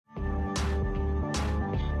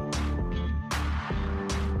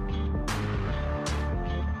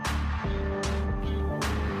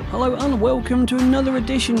Hello and welcome to another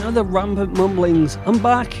edition of the Rampant Mumblings. I'm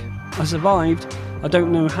back. I survived. I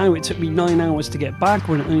don't know how it took me 9 hours to get back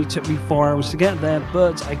when it only took me 4 hours to get there,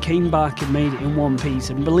 but I came back and made it in one piece.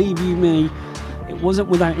 And believe you me, it wasn't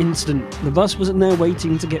without incident. The bus wasn't there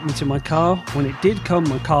waiting to get me to my car. When it did come,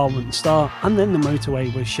 my car wouldn't start, and then the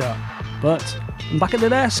motorway was shut. But I'm back at the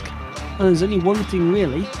desk, and there's only one thing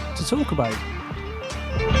really to talk about.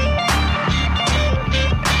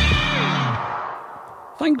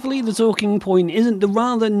 Thankfully, the talking point isn't the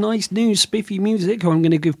rather nice new spiffy music, who I'm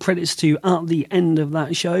going to give credits to at the end of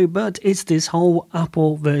that show, but it's this whole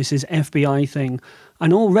Apple versus FBI thing.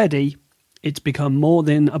 And already, it's become more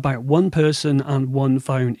than about one person and one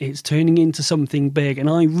phone. It's turning into something big, and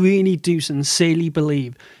I really do sincerely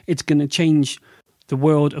believe it's going to change the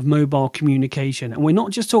world of mobile communication. And we're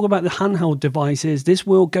not just talking about the handheld devices. This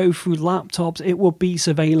will go through laptops, it will be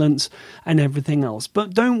surveillance and everything else.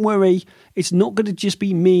 But don't worry, it's not going to just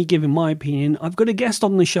be me giving my opinion. I've got a guest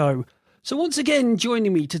on the show. So once again,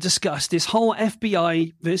 joining me to discuss this whole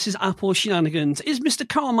FBI versus Apple shenanigans is Mr.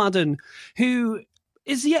 Carl Madden, who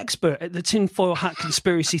is the expert at the tinfoil hat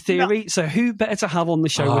conspiracy theory. So who better to have on the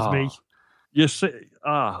show with me? You see,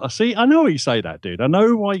 I know why you say that, dude. I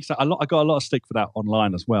know why you say. I got a lot of stick for that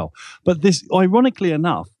online as well. But this, ironically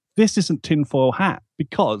enough, this isn't tinfoil hat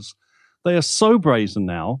because they are so brazen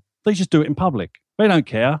now. They just do it in public. They don't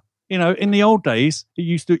care. You know, in the old days,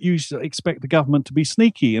 you used to expect the government to be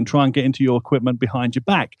sneaky and try and get into your equipment behind your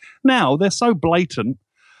back. Now they're so blatant,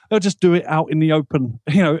 they'll just do it out in the open,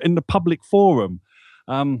 you know, in the public forum.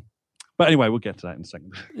 But anyway, we'll get to that in a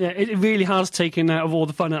second. Yeah, it really has taken out of all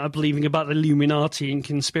the fun out of believing about the Illuminati and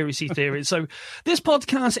conspiracy theories. So this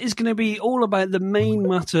podcast is going to be all about the main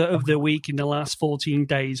matter of the week in the last 14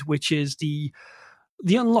 days, which is the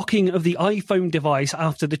unlocking of the iPhone device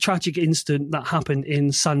after the tragic incident that happened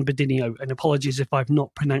in San Bernardino. And apologies if I've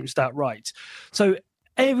not pronounced that right. So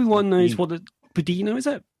everyone knows what the Bernardino is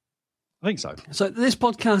it? I think so. So this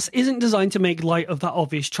podcast isn't designed to make light of that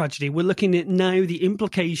obvious tragedy. We're looking at now the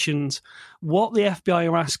implications, what the FBI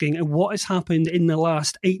are asking, and what has happened in the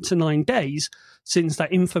last 8 to 9 days since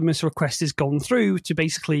that infamous request has gone through to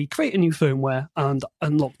basically create a new firmware and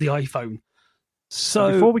unlock the iPhone.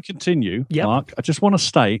 So before we continue, Mark, I just want to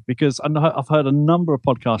state, because I've heard a number of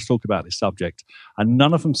podcasts talk about this subject, and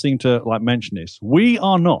none of them seem to mention this. We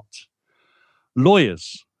are not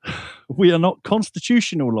lawyers. We are not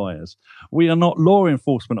constitutional lawyers. We are not law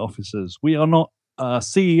enforcement officers. We are not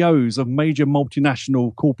CEOs of major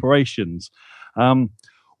multinational corporations.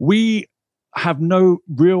 We have no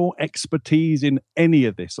real expertise in any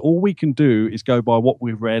of this. All we can do is go by what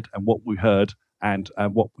we've read and what we heard and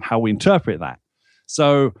how we interpret that.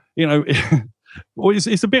 So, you know,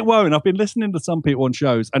 it's a bit worrying. I've been listening to some people on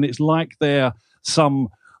shows, and it's like they're some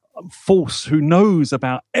force who knows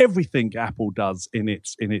about everything Apple does in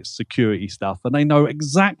its security stuff, and they know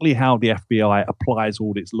exactly how the FBI applies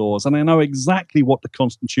all its laws, and they know exactly what the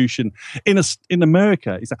Constitution in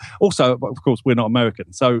America is. Also, of course, we're not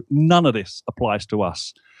American, so none of this applies to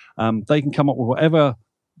us. They can come up with whatever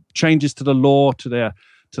changes to the law, to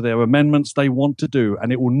their amendments they want to do,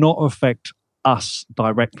 and it will not affect us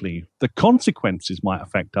directly. The consequences might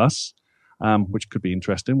affect us, which could be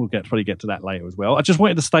interesting. We'll probably get to that later as well. I just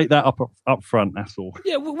wanted to state that up front, that's all.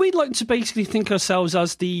 Yeah, well, we'd like to basically think ourselves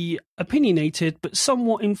as the opinionated, but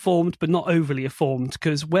somewhat informed, but not overly informed,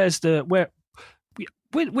 because we're not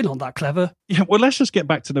that clever. Yeah, well, let's just get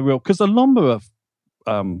back to the real, because a number of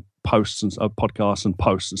posts and podcasts and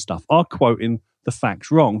posts and stuff are quoting the facts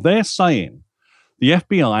wrong. They're saying the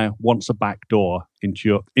FBI wants a backdoor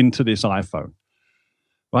into this iPhone.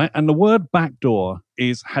 Right, and the word backdoor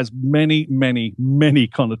has many, many, many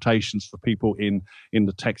connotations for people in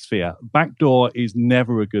the tech sphere. Backdoor is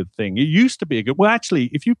never a good thing. It used to be a good. Well, actually,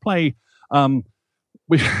 if you play,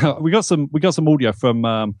 we got some audio from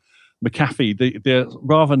McAfee, the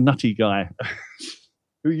rather nutty guy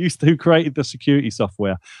who created the security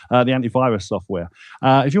software, the antivirus software.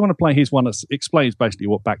 If you want to play his one, that explains basically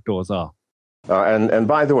what backdoors are. And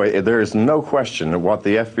by the way, there is no question that what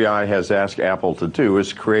the FBI has asked Apple to do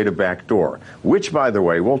is create a backdoor, which, by the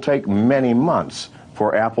way, will take many months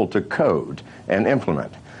for Apple to code and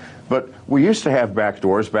implement. But we used to have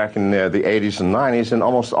backdoors back in the 80s and 90s in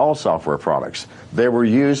almost all software products. They were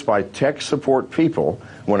used by tech support people.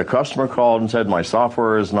 When a customer called and said, my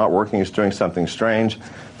software is not working, it's doing something strange,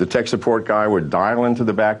 the tech support guy would dial into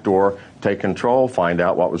the backdoor, take control, find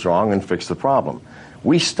out what was wrong, and fix the problem.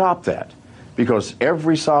 We stopped that, because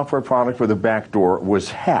every software product with a backdoor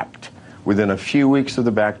was hacked within a few weeks of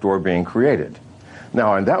the backdoor being created.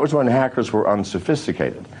 Now, and that was when hackers were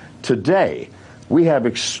unsophisticated. Today, We have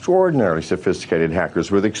extraordinarily sophisticated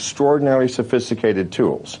hackers with extraordinarily sophisticated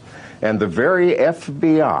tools. And the very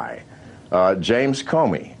FBI, James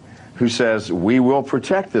Comey, who says we will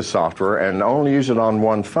protect this software and only use it on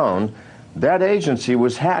one phone, that agency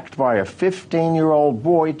was hacked by a 15-year-old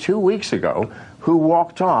boy 2 weeks ago who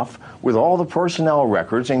walked off with all the personnel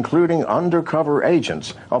records, including undercover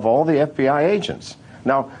agents of all the FBI agents.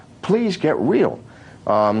 Now, please get real.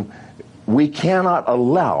 We cannot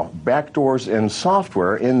allow backdoors in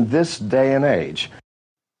software in this day and age.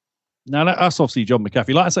 Now, that's obviously John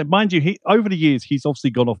McAfee. Like I said, mind you, over the years, he's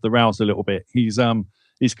obviously gone off the rails a little bit. He's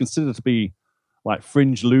considered to be like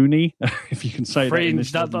fringe loony, if you can say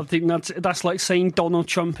fringe, that. I think that's like saying Donald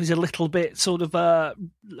Trump is a little bit sort of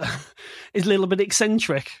is a little bit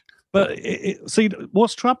eccentric. But see,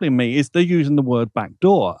 what's troubling me is they're using the word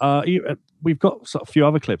backdoor. We've got a few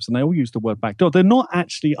other clips, and they all use the word backdoor. They're not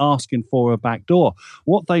actually asking for a backdoor.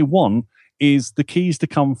 What they want is the keys to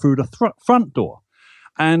come through the front door.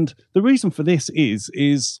 And the reason for this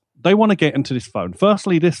is they want to get into this phone.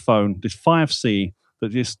 Firstly, this phone, this 5C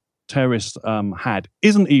that this terrorist had,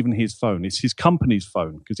 isn't even his phone. It's his company's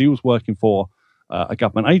phone because he was working for a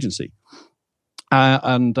government agency.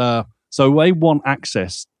 So they want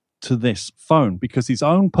access to this phone because his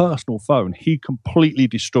own personal phone he completely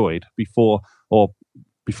destroyed before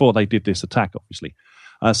they did this attack, obviously.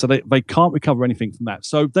 So they can't recover anything from that.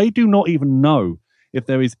 So they do not even know if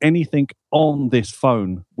there is anything on this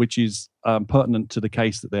phone which is pertinent to the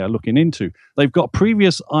case that they are looking into. They've got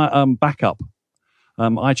previous backup,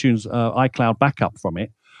 iCloud backup from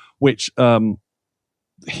it, which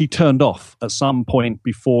he turned off at some point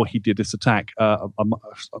before he did this attack, a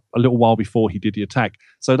little while before he did the attack.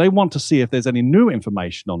 So they want to see if there's any new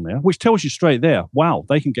information on there, which tells you straight there, wow,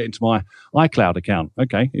 they can get into my iCloud account.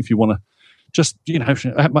 Okay, if you want to just,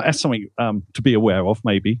 that's something to be aware of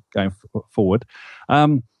maybe going forward.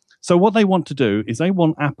 So what they want to do is they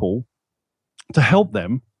want Apple to help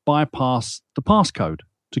them bypass the passcode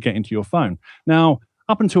to get into your phone. Now,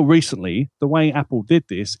 up until recently, the way Apple did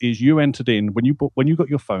this is you entered in, when you got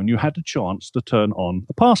your phone, you had a chance to turn on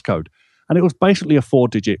a passcode. And it was basically a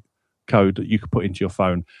 4-digit code that you could put into your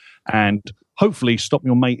phone and hopefully stop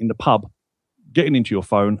your mate in the pub getting into your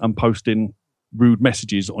phone and posting rude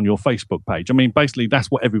messages on your Facebook page. I mean, basically, that's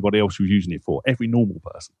what everybody else was using it for, every normal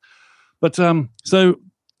person. But so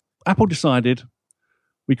Apple decided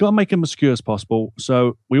we've got to make them as secure as possible.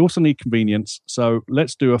 So we also need convenience. So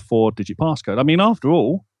let's do a 4-digit passcode. I mean, after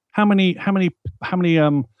all, how many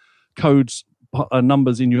codes,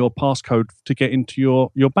 numbers in your passcode to get into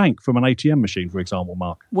your bank from an ATM machine, for example,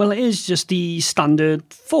 Mark? Well, it is just the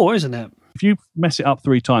standard 4, isn't it? If you mess it up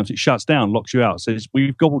 3 times, it shuts down, locks you out, says,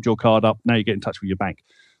 we've gobbled your card up, now you get in touch with your bank.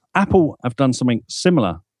 Apple have done something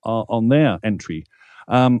similar on their entry.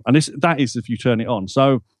 And that is if you turn it on.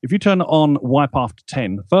 So if you turn it on, wipe after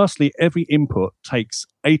 10, firstly, every input takes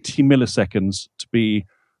 80 milliseconds to be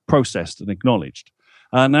processed and acknowledged.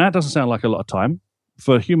 Now, that doesn't sound like a lot of time.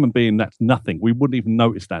 For a human being, that's nothing. We wouldn't even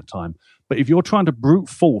notice that time. But if you're trying to brute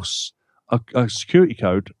force a security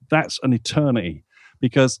code, that's an eternity.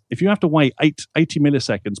 Because if you have to wait 80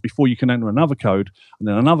 milliseconds before you can enter another code, and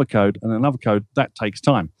then another code, and another code, that takes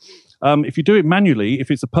time. If you do it manually, if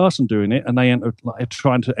it's a person doing it and they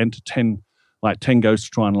trying to enter 10 goes to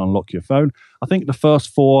try and unlock your phone, I think the first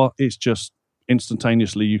 4 is just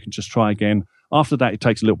instantaneously. You can just try again. After that, it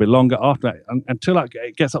takes a little bit longer. After that, until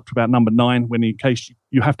it gets up to about number 9, when in case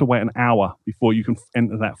you have to wait an hour before you can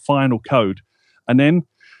enter that final code. And then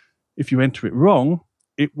if you enter it wrong,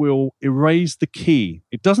 it will erase the key.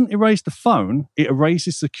 It doesn't erase the phone. It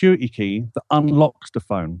erases the security key that unlocks the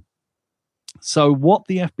phone. So what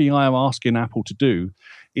the FBI are asking Apple to do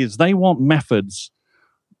is they want methods,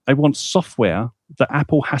 they want software that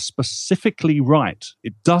Apple has specifically write.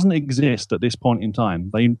 It doesn't exist at this point in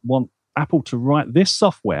time. They want Apple to write this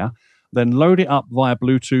software, then load it up via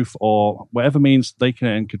Bluetooth or whatever means they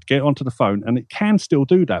could get onto the phone. And it can still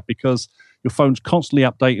do that because your phone's constantly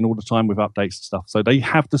updating all the time with updates and stuff. So they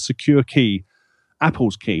have the secure key,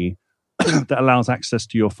 Apple's key, that allows access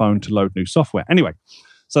to your phone to load new software. Anyway,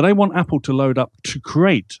 so they want Apple to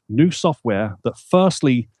create new software that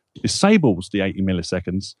firstly disables the 80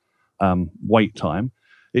 milliseconds wait time.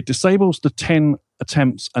 It disables the 10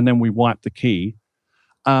 attempts and then we wipe the key.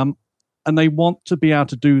 And they want to be able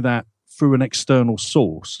to do that through an external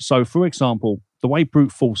source. So, for example, the way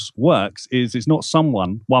brute force works is it's not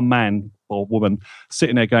one man or woman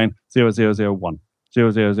sitting there going 0001,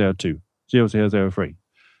 0002, 0003.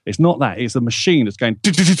 It's not that. It's a machine that's going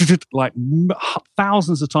like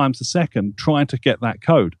thousands of times a second trying to get that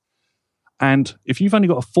code. And if you've only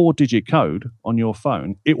got a 4-digit code on your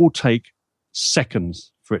phone, it will take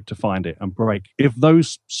seconds for it to find it and break if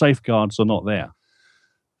those safeguards are not there.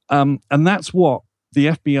 And that's what the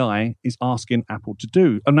FBI is asking Apple to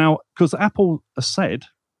do. And now, because Apple has said,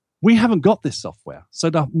 we haven't got this software. So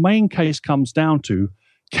the main case comes down to,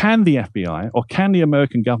 can the FBI or can the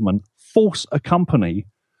American government force a company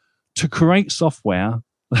to create software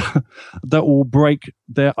that will break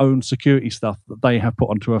their own security stuff that they have put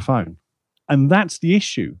onto a phone? And that's the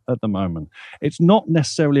issue at the moment. It's not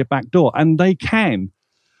necessarily a backdoor. And they can.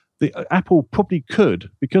 Apple probably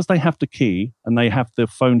could, because they have the key and they have the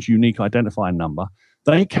phone's unique identifying number,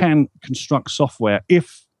 they can construct software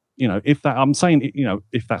if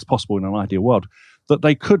that's possible in an ideal world, that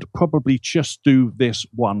they could probably just do this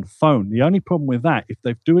one phone. The only problem with that, if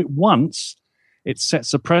they do it once, it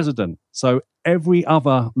sets a precedent. So every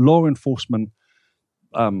other law enforcement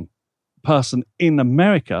person in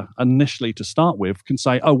America, initially to start with, can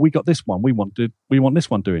say, "Oh, we got this one. We want this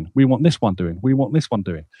one doing. We want this one doing. We want this one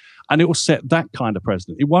doing," and it will set that kind of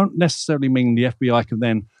precedent. It won't necessarily mean the FBI can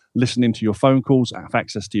then listen into your phone calls, have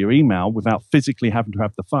access to your email without physically having to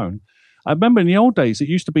have the phone. I remember in the old days, it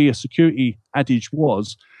used to be a security adage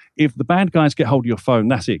was, if the bad guys get hold of your phone,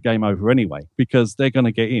 that's it, game over anyway, because they're going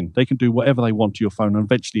to get in. They can do whatever they want to your phone, and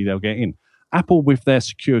eventually they'll get in. Apple, with their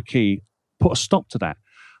secure key, put a stop to that.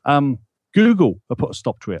 Google have put a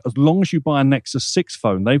stop to it. As long as you buy a Nexus 6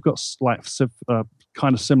 phone, they've got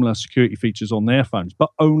kind of similar security features on their phones,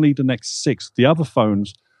 but only the Nexus 6. The other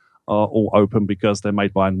phones are all open because they're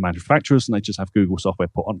made by manufacturers and they just have Google software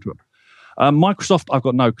put onto them. Microsoft, I've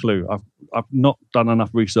got no clue. I've not done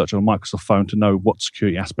enough research on a Microsoft phone to know what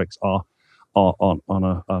security aspects are on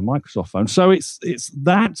a Microsoft phone. So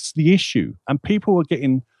that's the issue, and people are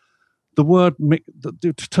getting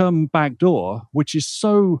the term backdoor, which is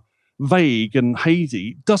so vague and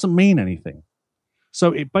hazy, doesn't mean anything.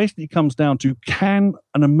 So it basically comes down to, can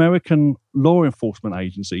an American law enforcement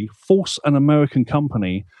agency force an American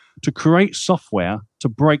company to create software to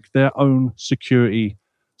break their own security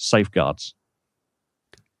safeguards?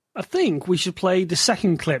 I think we should play the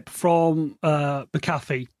second clip from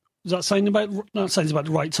McAfee. That sounds about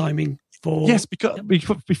the right timing for? Yes, because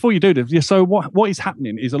before you do this, yeah. So what is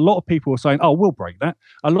happening is a lot of people are saying, "Oh, we'll break that."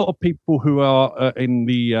 A lot of people who are in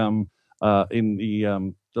the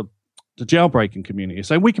jailbreaking community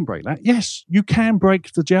say, "We can break that." Yes, you can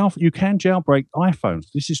break the jail. You can jailbreak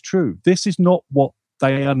iPhones. This is true. This is not what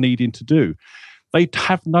they are needing to do. They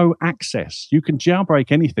have no access. You can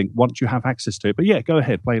jailbreak anything once you have access to it. But yeah, go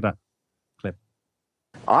ahead, play that clip.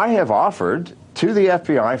 I have offered to the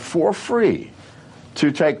FBI for free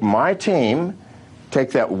to take my team,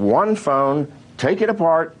 take that one phone, take it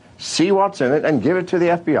apart, see what's in it, and give it to the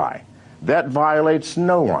FBI. That violates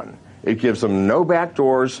no one. It gives them no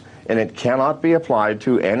backdoors, and it cannot be applied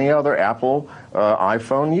to any other Apple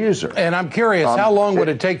iPhone user. And I'm curious, how long would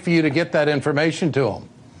it take for you to get that information to them?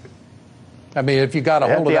 I mean, if you got a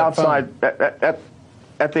hold of that phone.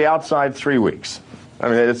 At the outside, 3 weeks. I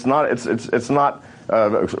mean, it's not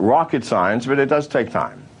rocket science, but it does take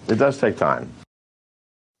time. It does take time.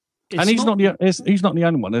 And he's not the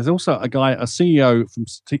only one. There's also a CEO from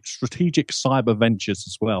Strategic Cyber Ventures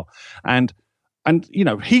as well, and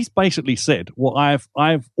he's basically said what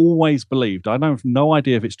I've always believed. I have no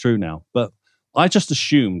idea if it's true now, but I just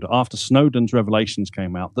assumed after Snowden's revelations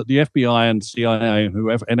came out that the FBI and CIA and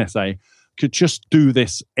whoever, NSA, could just do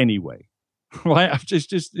this anyway, right? I've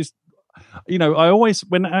just I always,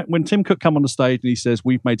 when Tim Cook come on the stage and he says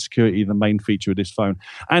we've made security the main feature of this phone,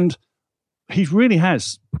 and he really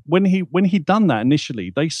has. When he done that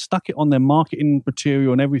initially, they stuck it on their marketing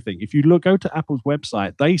material and everything. If you go to Apple's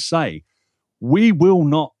website, they say we will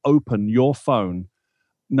not open your phone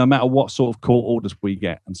no matter what sort of court orders we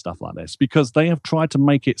get and stuff like this, because they have tried to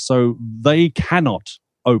make it so they cannot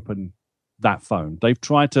open that phone. They've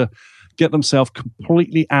tried to get themselves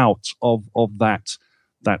completely out of that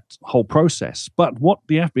whole process. But what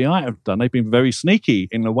the FBI have done, they've been very sneaky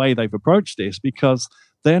in the way they've approached this, because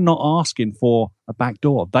they're not asking for a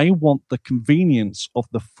backdoor. They want the convenience of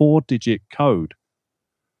the 4-digit code.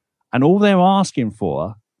 And all they're asking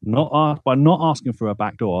for, by not asking for a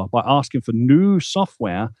backdoor, by asking for new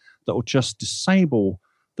software that will just disable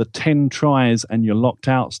the 10 tries and you're locked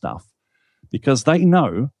out stuff, because they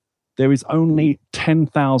know there is only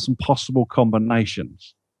 10,000 possible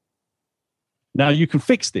combinations. Now, you can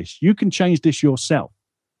fix this. You can change this yourself.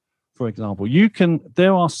 For example,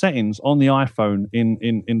 there are settings on the iPhone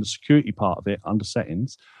in the security part of it under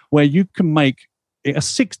settings where you can make it a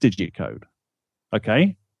 6-digit code.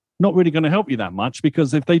 Okay? Not really going to help you that much,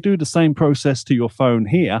 because if they do the same process to your phone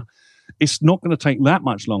here, it's not going to take that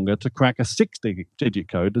much longer to crack a 6-digit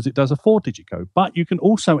code as it does a 4-digit code. But you can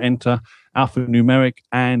also enter alphanumeric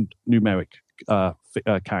and numeric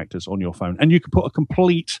characters on your phone. And you can put a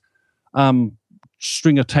complete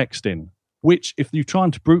string of text in, which if you're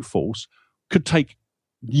trying to brute force, could take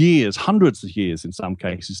years, hundreds of years in some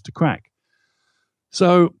cases to crack.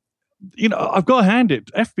 So, I've got to hand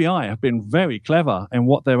it. FBI have been very clever in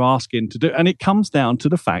what they're asking to do. And it comes down to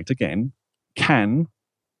the fact, again, can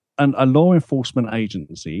a law enforcement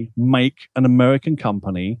agency make an American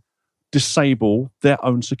company disable their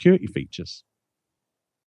own security features?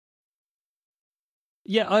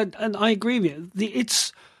 Yeah, I agree with you.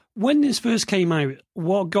 It's when this first came out,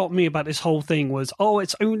 what got me about this whole thing was,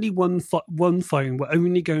 it's only one phone. We're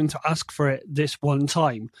only going to ask for it this one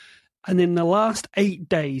time. And in the last 8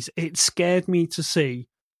 days, it scared me to see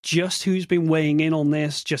just who's been weighing in on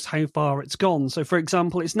this, just how far it's gone. So, for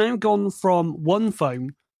example, it's now gone from one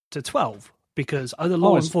phone to 12 because other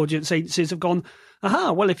law enforcement agencies have gone,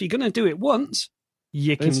 well, if you're going to do it once,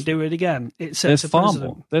 you can do it again. It sets a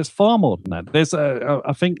precedent. There's far more than that. There's,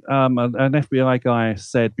 I think, an FBI guy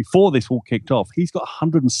said before this all kicked off, he's got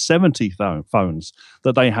 170 phones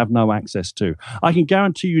that they have no access to. I can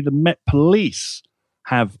guarantee you the Met Police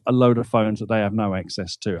have a load of phones that they have no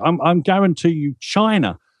access to. I'm guarantee you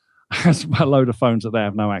China has a load of phones that they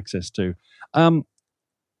have no access to.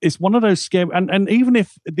 It's one of those scary, and even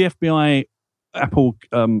if the FBI, Apple,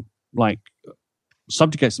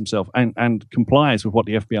 subjugates themselves and complies with what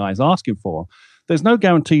the FBI is asking for, there's no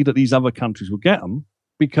guarantee that these other countries will get them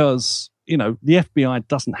because, the FBI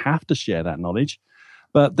doesn't have to share that knowledge.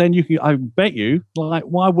 But then I bet you,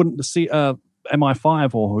 why wouldn't the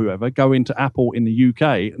MI5 or whoever go into Apple in the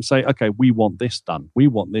UK and say, okay, we want this done. We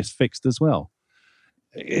want this fixed as well.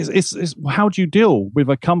 It's how do you deal with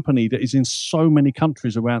a company that is in so many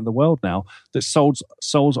countries around the world now that sells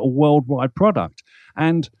a worldwide product?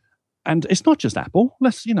 And it's not just Apple.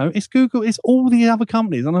 It's Google. It's all the other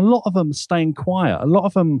companies, and a lot of them are staying quiet. A lot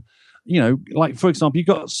of them, for example,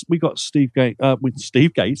 we got Steve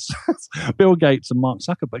Gates, Bill Gates, and Mark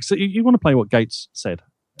Zuckerberg. So you want to play what Gates said?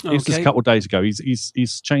 Okay. It's just a couple of days ago.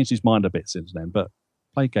 He's changed his mind a bit since then. But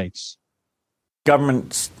play Gates.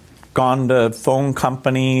 Government's gone to phone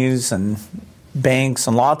companies and banks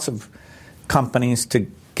and lots of companies to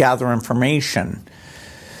gather information.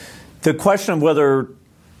 The question of whether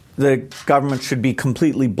the government should be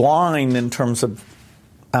completely blind in terms of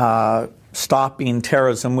stopping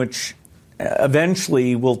terrorism, which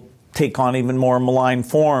eventually will take on even more malign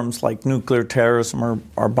forms like nuclear terrorism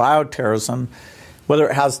or bioterrorism, whether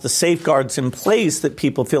it has the safeguards in place that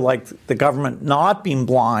people feel like the government not being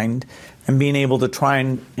blind and being able to try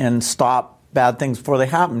and stop bad things before they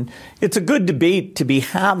happen. It's a good debate to be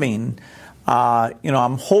having.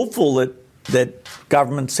 I'm hopeful that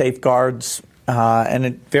government safeguards, and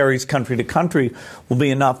it varies country to country, will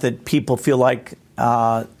be enough that people feel like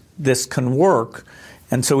this can work.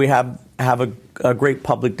 And so we have a great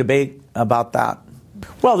public debate about that.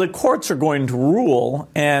 Well, the courts are going to rule,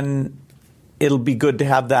 and it'll be good to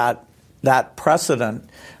have that precedent.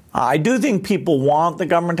 I do think people want the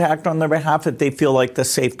government to act on their behalf if they feel like the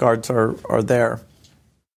safeguards are there.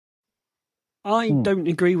 I don't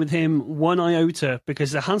agree with him one iota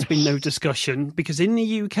because there has been no discussion. Because in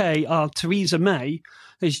the UK, Theresa May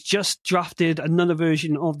has just drafted another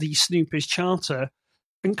version of the Snoopers Charter.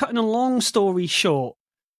 And cutting a long story short,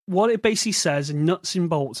 what it basically says in nuts and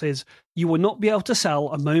bolts is you will not be able to sell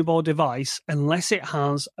a mobile device unless it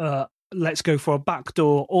has let's go for a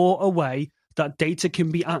backdoor or a way that data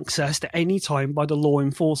can be accessed at any time by the law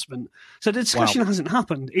enforcement. So the discussion hasn't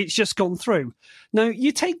happened. It's just gone through. Now,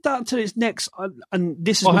 you take that to its next, and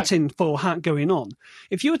this is what's in full hat going on.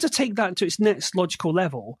 If you were to take that to its next logical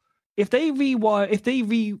level, if they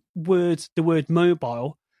reword the word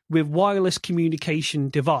mobile with wireless communication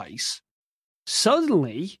device,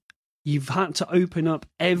 suddenly you've had to open up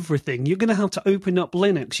everything. You're going to have to open up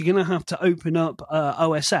Linux. You're going to have to open up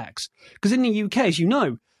OS X. Because in the UK, as you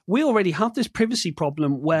know, we already have this privacy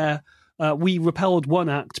problem where we repelled one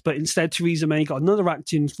act, but instead Theresa May got another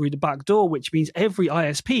act in through the back door, which means every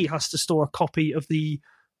ISP has to store a copy of the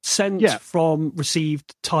sent from,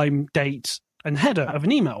 received, time, date, and header of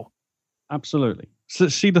an email. Absolutely. So,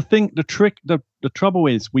 see, the trouble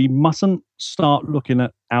is we mustn't start looking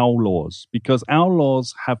at our laws because our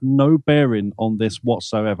laws have no bearing on this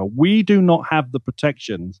whatsoever. We do not have the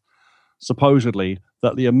protections, supposedly,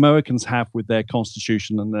 that the Americans have with their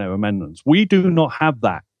constitution and their amendments. We do not have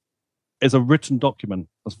that as a written document,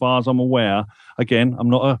 as far as I'm aware. Again, I'm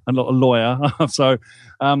not a lawyer, so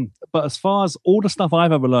but as far as all the stuff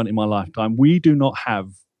I've ever learned in my lifetime, we do not have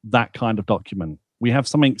that kind of document. We have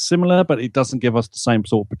something similar, but it doesn't give us the same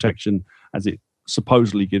sort of protection as it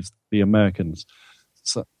supposedly gives the Americans.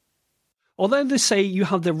 So, although they say you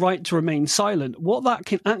have the right to remain silent, what that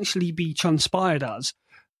can actually be transpired as,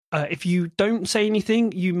 if you don't say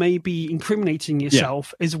anything, you may be incriminating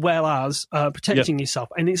yourself as well as protecting yourself.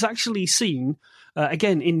 And it's actually seen,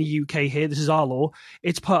 again, in the UK here, this is our law,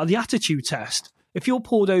 it's part of the attitude test. If you're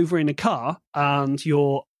pulled over in a car and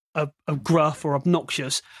you're a gruff or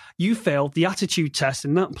obnoxious, you failed the attitude test,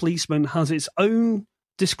 and that policeman has its own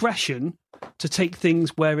discretion to take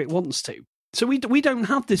things where it wants to. So we don't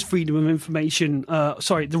have this freedom of information,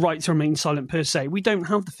 the right to remain silent per se. We don't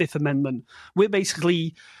have the Fifth Amendment. We're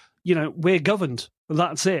basically, we're governed.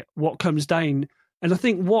 That's it, what comes down. And I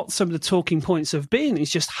think what some of the talking points have been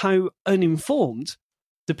is just how uninformed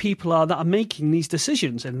the people are that are making these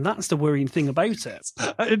decisions. And that's the worrying thing about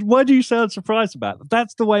it. Why do you sound surprised about that?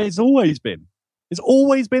 That's the way it's always been. It's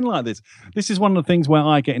always been like this. This is one of the things where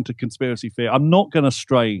I get into conspiracy theory. I'm not going to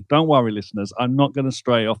stray. Don't worry, listeners. I'm not going to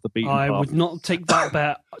stray off the beaten path. I would not take that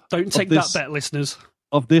bet. Don't take that bet, listeners.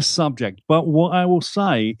 Of this subject. But what I will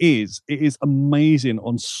say is it is amazing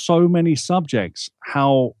on so many subjects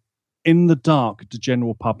how in the dark the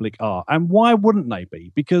general public are. And why wouldn't they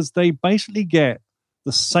be? Because they basically get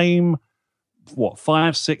the same,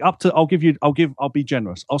 5, 6, up to, I'll be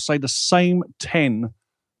generous. I'll say the same 10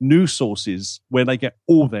 news sources where they get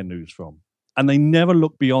all their news from. And they never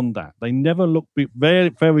look beyond that. They never look, very,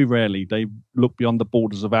 very rarely, they look beyond the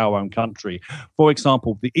borders of our own country. For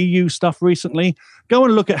example, the EU stuff recently, go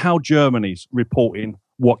and look at how Germany's reporting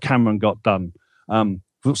what Cameron got done.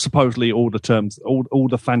 Supposedly all the terms, all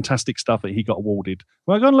the fantastic stuff that he got awarded.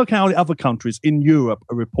 Well, go and look how the other countries in Europe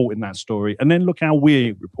are reporting that story, and then look how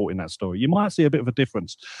we're reporting that story. You might see a bit of a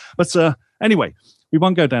difference. But anyway, we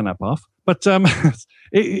won't go down that path. But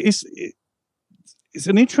it's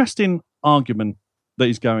an interesting argument that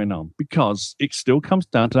is going on because it still comes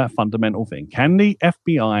down to that fundamental thing. Can the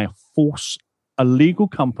FBI force a legal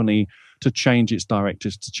company to change its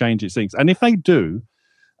directives, to change its things? And if they do,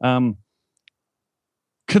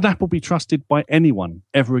 could Apple be trusted by anyone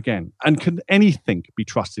ever again? And can anything be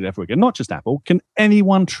trusted ever again? Not just Apple. Can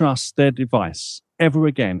anyone trust their device ever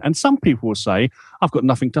again? And some people will say, I've got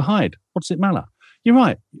nothing to hide. What does it matter? You're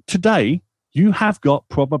right. Today, you have got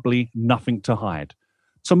probably nothing to hide.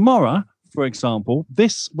 Tomorrow, for example,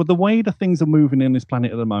 with the way the things are moving in this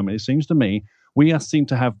planet at the moment, it seems to me we seem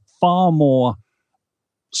to have far more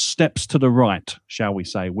steps to the right, shall we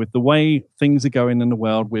say, with the way things are going in the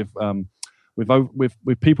world, with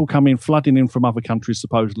people flooding in from other countries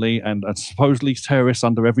supposedly, and supposedly terrorists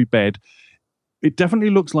under every bed. It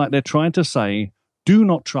definitely looks like they're trying to say, do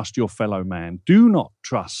not trust your fellow man. Do not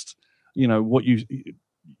trust,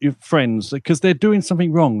 your friends, because they're doing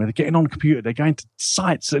something wrong. They're getting on a computer. They're going to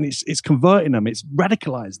sites, and it's converting them. It's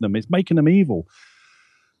radicalizing them. It's making them evil.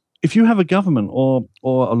 If you have a government or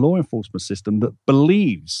a law enforcement system that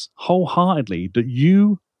believes wholeheartedly that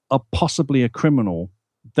you are possibly a criminal,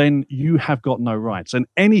 then you have got no rights. And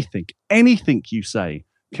anything you say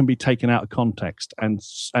can be taken out of context and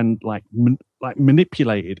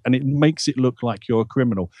manipulated, and it makes it look like you're a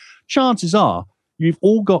criminal. Chances are you've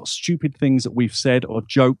all got stupid things that we've said or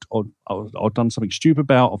joked or done something stupid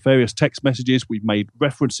about, or various text messages. We've made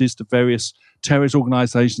references to various terrorist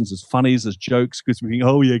organizations as funnies, as jokes, because we think,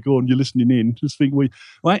 oh yeah, go on, you're listening in. Just think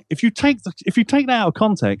right. If you take that out of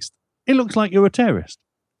context, it looks like you're a terrorist.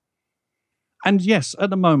 And yes,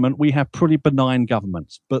 at the moment, we have pretty benign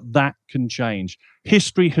governments, but that can change.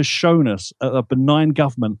 History has shown us a benign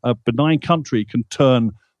government, a benign country can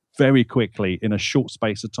turn very quickly in a short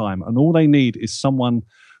space of time. And all they need is someone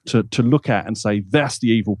to look at and say, that's the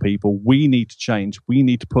evil people. We need to change. We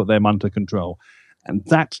need to put them under control. And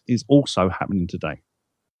that is also happening today.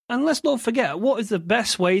 And let's not forget, what is the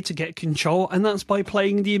best way to get control? And that's by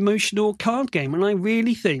playing the emotional card game. And I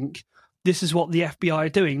really think this is what the FBI are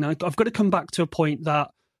doing. Now, I've got to come back to a point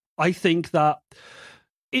that I think that,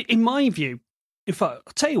 in my view, I'll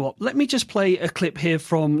tell you what, let me just play a clip here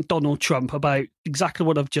from Donald Trump about exactly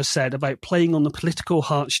what I've just said about playing on the political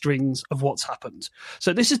heartstrings of what's happened.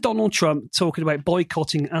 So this is Donald Trump talking about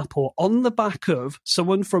boycotting Apple on the back of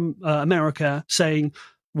someone from America saying,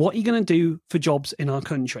 what are you going to do for jobs in our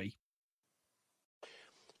country?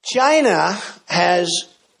 China has,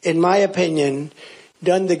 in my opinion,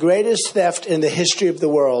 done the greatest theft in the history of the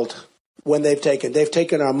world when they've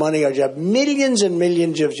taken our money, our jobs, millions and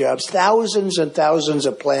millions of jobs, thousands and thousands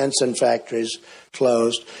of plants and factories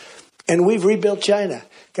closed. And we've rebuilt China.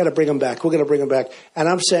 Got to bring them back. We're going to bring them back. And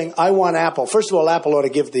I'm saying I want Apple. First of all, Apple ought to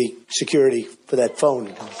give the security for that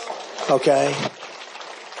phone. Okay?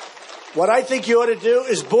 What I think you ought to do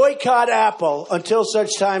is boycott Apple until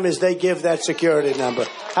such time as they give that security number.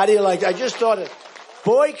 How do you like that? I just thought it.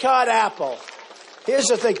 Boycott Apple. Here's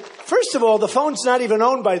the thing. First of all, the phone's not even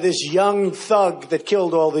owned by this young thug that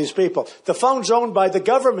killed all these people. The phone's owned by the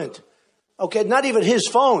government. Okay, not even his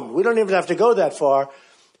phone. We don't even have to go that far.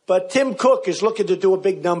 But Tim Cook is looking to do a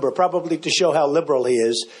big number, probably to show how liberal he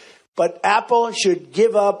is. But Apple should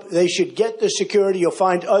give up. They should get the security. You'll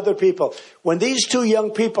find other people. When these two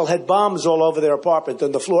young people had bombs all over their apartment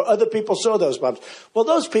on the floor, other people saw those bombs. Well,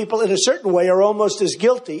 those people, in a certain way, are almost as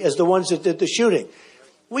guilty as the ones that did the shooting.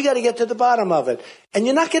 We got to get to the bottom of it. And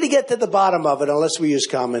you're not going to get to the bottom of it unless we use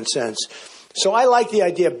common sense. So I like the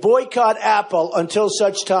idea. Boycott Apple until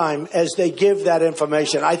such time as they give that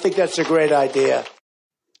information. I think that's a great idea.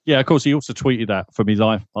 Yeah, of course, he also tweeted that from his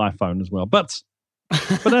iPhone as well. But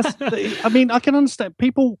that's, I mean, I can understand.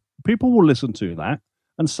 People will listen to that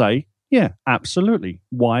and say, yeah, absolutely.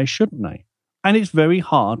 Why shouldn't they? And it's very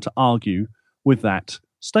hard to argue with that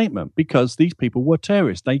statement because these people were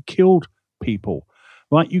terrorists. They killed people,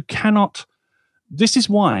 right? You cannot. This is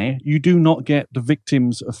why you do not get the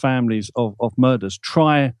victims of families of murders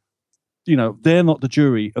try. They're not the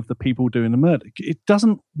jury of the people doing the murder. It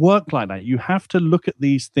doesn't work like that. You have to look at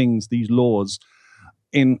these things, these laws,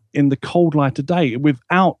 in the cold light of day,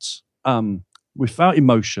 without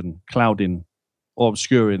emotion clouding or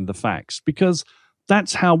obscuring the facts, because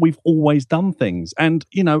that's how we've always done things. And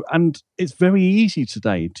it's very easy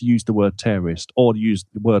today to use the word terrorist or to use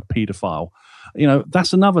the word paedophile.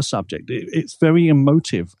 That's another subject. It's very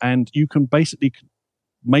emotive, and you can basically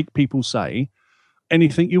make people say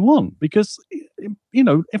anything you want because,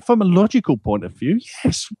 from a logical point of view,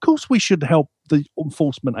 yes, of course we should help the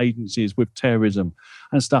enforcement agencies with terrorism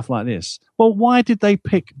and stuff like this. Well, why did they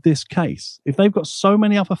pick this case? If they've got so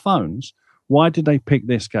many other phones, why did they pick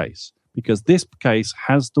this case? Because this case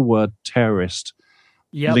has the word terrorist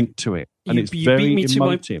linked to it, and it's very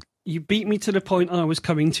emotive. You beat me to the point I was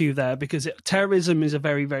coming to there, because terrorism is a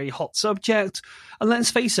very, very hot subject. And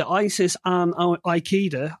let's face it, ISIS and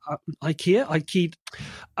Al-Qaeda,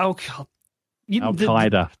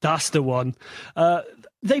 Al-Qaeda. That's the one.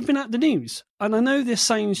 They've been at the news. And I know this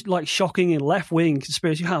sounds like shocking and left-wing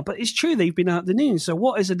conspiracy, but it's true, they've been at the news. So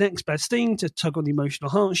what is the next best thing to tug on the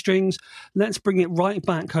emotional heartstrings? Let's bring it right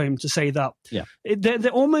back home to say that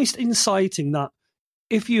they're almost inciting that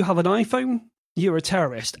if you have an iPhone, you're a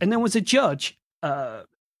terrorist. And there was a judge that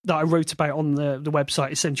I wrote about on the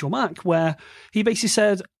website Essential Mac, where he basically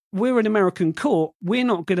said, we're an American court, we're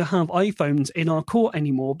not going to have iPhones in our court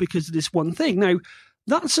anymore because of this one thing. Now,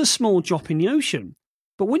 that's a small drop in the ocean.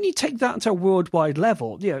 But when you take that to a worldwide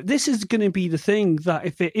level, this is going to be the thing that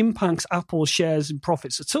if it impacts Apple's shares and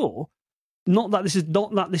profits at all, not that this is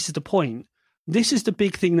the point, this is the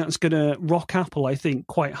big thing that's going to rock Apple, I think,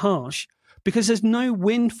 quite harsh. Because there's no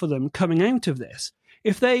win for them coming out of this.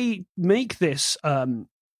 If they make this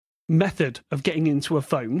method of getting into a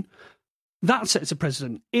phone, that sets a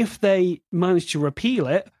precedent. If they manage to repeal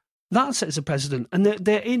it, that sets a precedent. And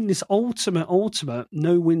they're in this ultimate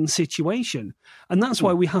no-win situation. And that's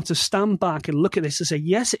why we have to stand back and look at this and say,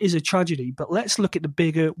 yes, it is a tragedy, but let's look at the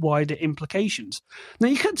bigger, wider implications. Now,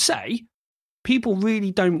 you could say people really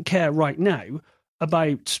don't care right now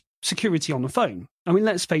about security on the phone. I mean,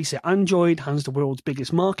 let's face it, Android has the world's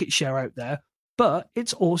biggest market share out there, but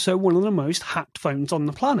it's also one of the most hacked phones on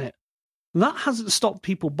the planet. That hasn't stopped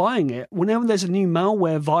people buying it. Whenever there's a new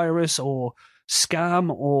malware virus or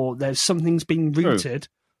scam or there's something's being routed,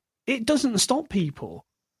 it doesn't stop people,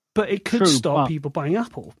 but it could stop people buying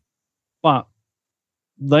Apple. But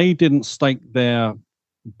they didn't stake their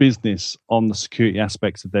business on the security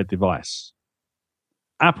aspects of their device.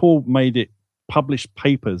 Apple made it published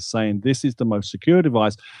papers saying this is the most secure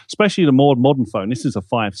device, especially the more modern phone. This is a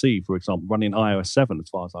 5C, for example, running iOS 7, as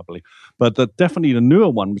far as I believe. But definitely the newer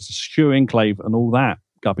one with the secure enclave and all that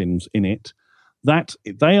gubbins in it, that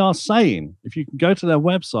they are saying, if you can go to their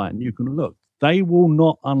website and you can look, they will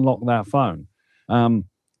not unlock that phone.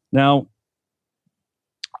 Now,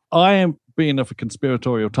 I am being of a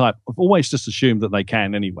conspiratorial type. I've always just assumed that they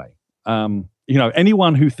can anyway.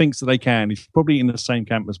 Anyone who thinks that they can is probably in the same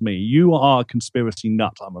camp as me. You are a conspiracy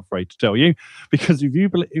nut, I'm afraid to tell you, because if you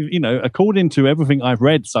believe, according to everything I've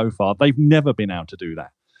read so far, they've never been able to do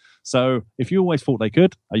that. So if you always thought they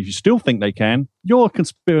could, or if you still think they can, you're a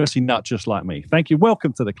conspiracy nut just like me. Thank you.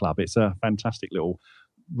 Welcome to the club. It's a fantastic little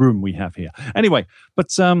room we have here. Anyway, but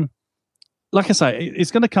like I say,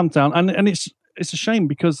 it's going to come down, and it's a shame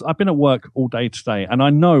because I've been at work all day today, and I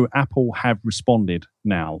know Apple have responded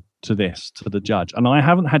now to the judge, and I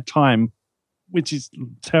haven't had time, which is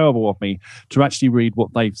terrible of me, to actually read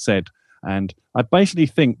what they've said And I basically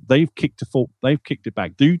think they've kicked it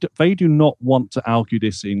back. They do not want to argue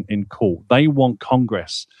this in court. They want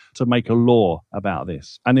Congress to make a law about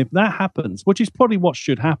this. And if that happens, which is probably what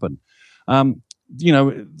should happen, Apple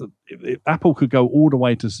could go all the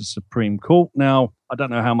way to the Supreme Court. Now, I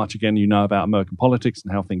don't know how much, again, you know about American politics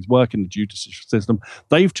and how things work in the judicial system.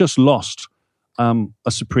 They've just lost a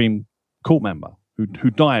Supreme Court member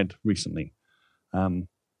who died recently.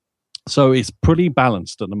 So it's pretty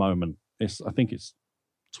balanced at the moment. I think it's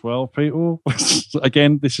 12 people.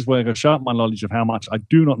 Again, this is where I go sharp my knowledge of how much I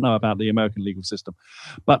do not know about the American legal system.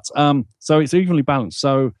 But so it's evenly balanced.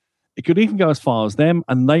 So it could even go as far as them,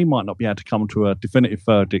 and they might not be able to come to a definitive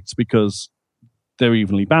verdict because they're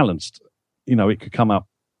evenly balanced. It could come up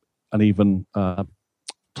an even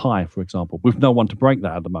tie, for example, with no one to break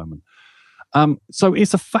that at the moment. So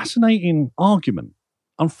it's a fascinating argument.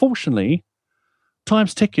 Unfortunately,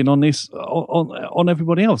 time's ticking on this, on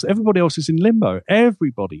everybody else. Everybody else is in limbo.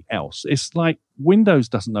 Everybody else. It's like Windows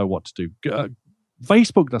doesn't know what to do.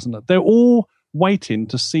 Facebook doesn't know. They're all waiting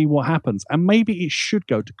to see what happens. And maybe it should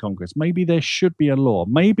go to Congress. Maybe there should be a law.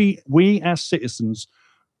 Maybe we as citizens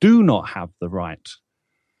do not have the right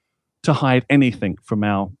to hide anything from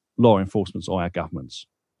our law enforcement or our governments.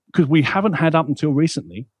 Because we haven't had up until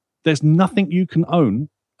recently. There's nothing you can own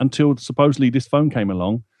until supposedly this phone came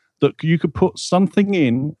along that you could put something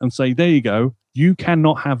in and say, there you go, you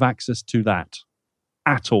cannot have access to that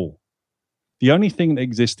at all. The only thing that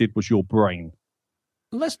existed was your brain.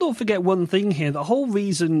 Let's not forget one thing here. The whole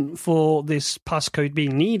reason for this passcode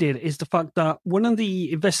being needed is the fact that one of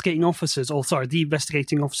the investigating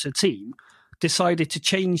officer team decided to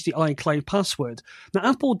change the iCloud password. Now,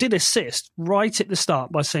 Apple did assist right at the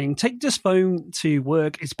start by saying, take this phone to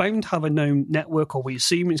work. It's bound to have a known network, or we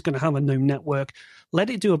assume it's going to have a known network.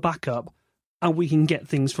 Let it do a backup, and we can get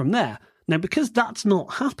things from there. Now, because that's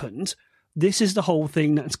not happened, this is the whole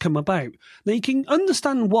thing that's come about. Now, you can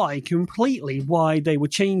understand why they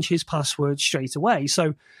would change his password straight away.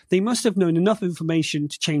 So they must have known enough information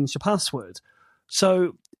to change the password.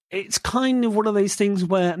 So it's kind of one of those things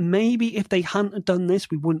where maybe if they hadn't done this,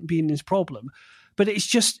 we wouldn't be in this problem. But it's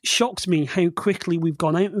just shocked me how quickly we've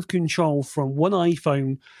gone out of control from one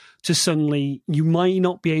iPhone to suddenly you might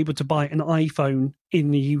not be able to buy an iPhone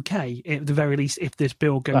in the UK, at the very least, if this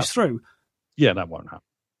bill goes through. Yeah, that won't happen.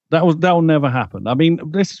 That will never happen. I mean,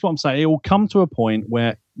 this is what I'm saying. It will come to a point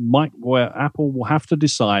where Apple will have to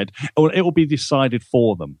decide, or it will be decided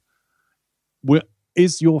for them.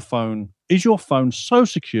 Is your phone so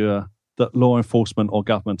secure that law enforcement or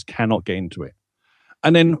governments cannot get into it?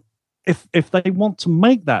 And then if they want to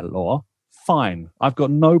make that law, fine. I've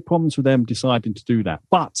got no problems with them deciding to do that.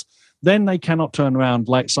 But then they cannot turn around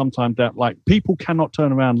people cannot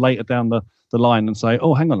turn around later down the line and say,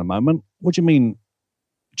 oh, hang on a moment. What do you mean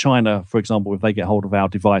China, for example, if they get hold of our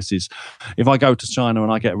devices, if I go to China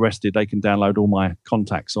and I get arrested, they can download all my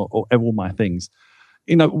contacts or all my things.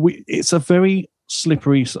 It's a very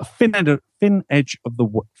slippery, thin edge of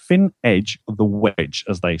the wedge,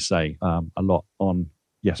 as they say a lot on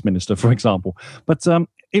Yes Minister, for example. But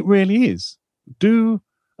it really is.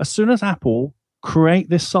 As soon as Apple create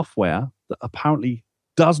this software that apparently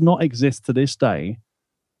does not exist to this day,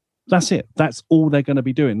 that's it. That's all they're going to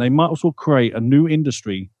be doing. They might as well create a new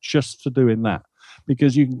industry just for doing that,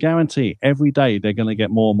 because you can guarantee every day they're going to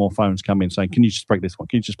get more and more phones coming saying, can you just break this one?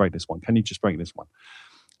 Can you just break this one? Can you just break this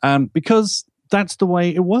one? Because that's the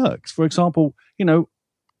way it works. For example,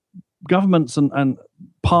 governments and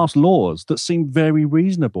pass laws that seem very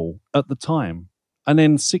reasonable at the time. And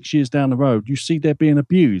then 6 years down the road, you see they're being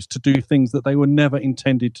abused to do things that they were never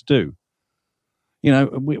intended to do.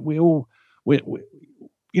 We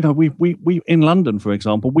in London, for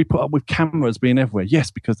example, we put up with cameras being everywhere.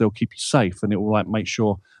 Yes, because they'll keep you safe and it will make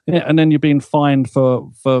sure. And then you're being fined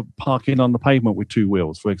for parking on the pavement with two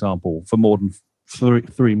wheels, for example, for more than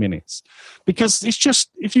 3 minutes. Because it's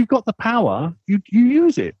just, if you've got the power, you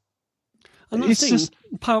use it. And that's the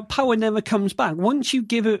thing, power never comes back. Once you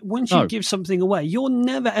give something away, you'll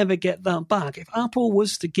never ever get that back. If Apple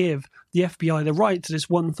was to give the FBI the right to this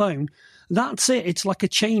one phone, that's it. It's like a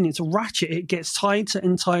chain. It's a ratchet. It gets tighter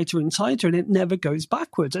and tighter and tighter, and it never goes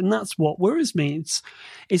backwards. And that's what worries me.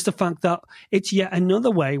 It's the fact that it's yet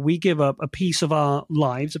another way we give up a piece of our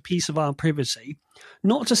lives, a piece of our privacy.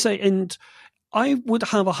 Not to say, and I would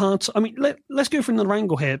have a hard time. I mean, let's go for another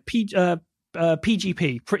angle here.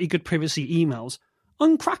 PGP, pretty good privacy emails,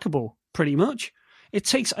 uncrackable, pretty much. It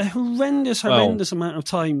takes a horrendous amount of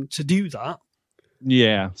time to do that.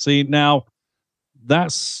 Yeah. See, now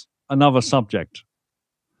that's another subject,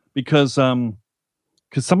 because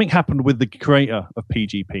something happened with the creator of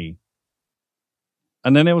PGP.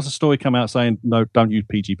 And then there was a story come out saying, no, don't use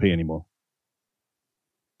PGP anymore.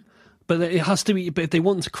 But it has to be. But if they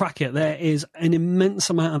want to crack it, there is an immense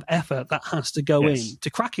amount of effort that has to go in to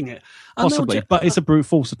cracking it. And possibly, but it's a brute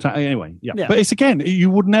force attack anyway. Yeah. But it's again, you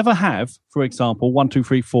would never have, for example,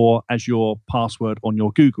 1234 as your password on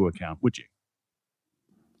your Google account, would you?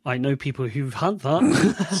 I know people who've had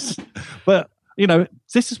that. But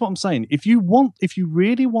this is what I'm saying. If you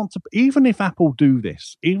really want to, even if Apple do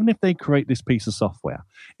this, even if they create this piece of software,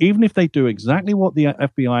 even if they do exactly what the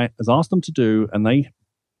FBI has asked them to do, and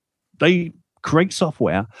they create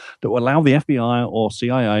software that will allow the FBI or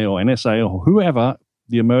CIA or NSA or whoever,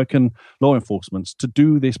 the American law enforcement, to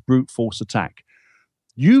do this brute force attack,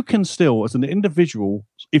 you can still, as an individual,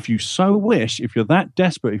 if you so wish, if you're that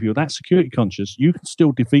desperate, if you're that security conscious, you can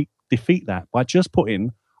still defeat that by just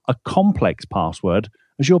putting a complex password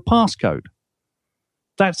as your passcode.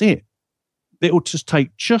 That's it. It will just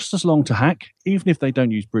take just as long to hack, even if they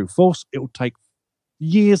don't use brute force. It will take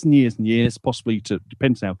years and years and years, possibly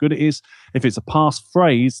depends on how good it is. If it's a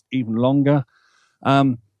passphrase, even longer.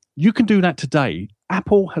 You can do that today.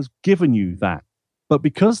 Apple has given you that. But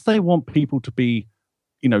because they want people to be,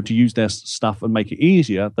 to use their stuff and make it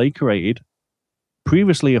easier, they created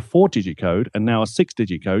previously a 4-digit code and now a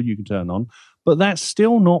 6-digit code you can turn on. But that's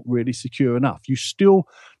still not really secure enough. You still,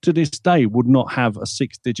 to this day, would not have a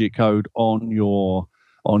 6-digit code on your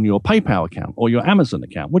PayPal account or your Amazon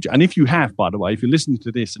account. And if you have, by the way, if you're listening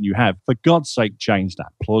to this and you have, for God's sake, change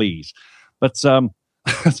that, please. But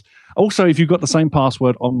also, if you've got the same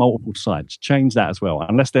password on multiple sites, change that as well.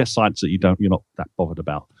 Unless they're sites that you're not that bothered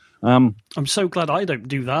about. I'm so glad I don't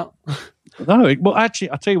do that. No, well,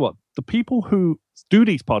 actually, I tell you what, the people who do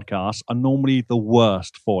these podcasts are normally the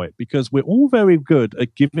worst for it, because we're all very good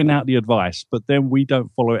at giving out the advice, but then we don't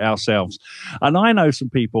follow it ourselves. And I know some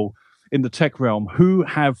people in the tech realm who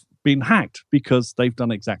have been hacked because they've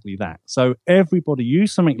done exactly that. So everybody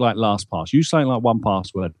use something like LastPass, use something like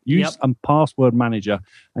 1Password, use a password manager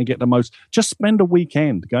and get the most. Just spend a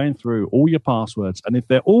weekend going through all your passwords, and if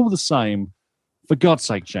they're all the same, for God's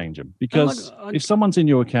sake, change them. Because if someone's in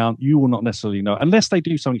your account, you will not necessarily know, unless they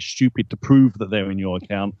do something stupid to prove that they're in your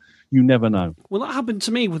account. You never know. Well, that happened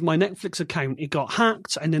to me with my Netflix account. It got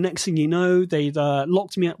hacked, and the next thing you know, they'd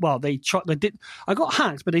locked me out. Well, they did. I got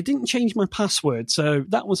hacked, but they didn't change my password, so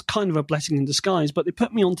that was kind of a blessing in disguise. But they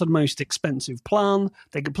put me onto the most expensive plan.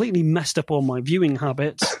 They completely messed up all my viewing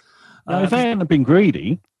habits. Now, if they hadn't been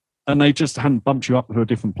greedy, and they just hadn't bumped you up to a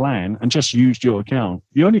different plan and just used your account,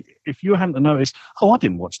 if you hadn't noticed, I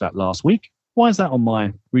didn't watch that last week. Why is that on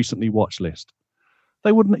my recently watched list?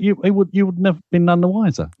 They wouldn't. You would never been none the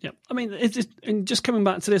wiser. Yeah, I mean, and just coming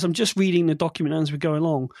back to this, I'm just reading the document as we go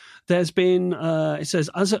along. There's been it says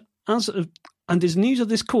and there's news of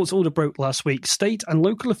this court's order broke last week. State and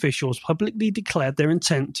local officials publicly declared their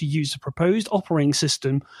intent to use the proposed operating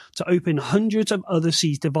system to open hundreds of other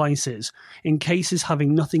seized devices in cases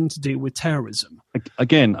having nothing to do with terrorism.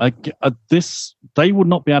 Again, this they would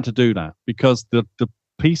not be able to do that because the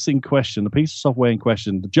piece in question, the piece of software in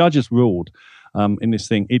question, the judge has ruled in this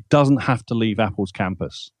thing, it doesn't have to leave Apple's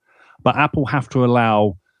campus, but Apple have to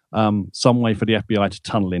allow some way for the FBI to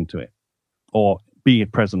tunnel into it or be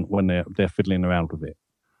present when they're fiddling around with it.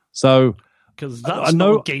 So, because that's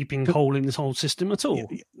not a gaping hole in this whole system at all.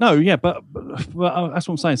 No, yeah, but that's what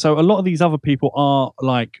I'm saying. So a lot of these other people are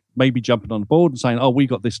like maybe jumping on board and saying, "Oh, we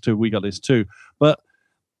got this too," but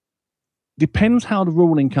depends how the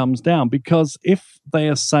ruling comes down. Because if they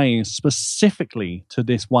are saying specifically to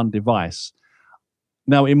this one device,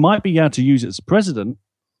 now it might be able to use it as a precedent,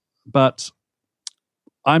 but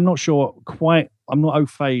I'm not sure quite. I'm not au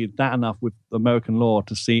fait that enough with American law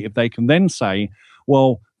to see if they can then say,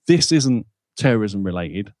 well, this isn't terrorism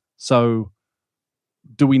related, so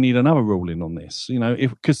do we need another ruling on this?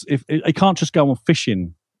 Because if they can't just go on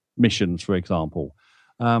fishing missions, for example.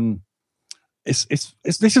 This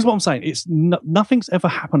is what I'm saying. Nothing's ever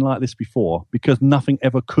happened like this before because nothing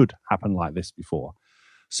ever could happen like this before.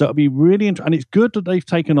 So it'll be really interesting, and it's good that they've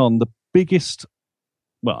taken on the biggest.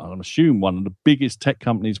 Well, I'm assuming one of the biggest tech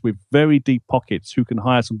companies with very deep pockets who can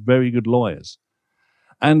hire some very good lawyers.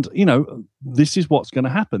 And, this is what's going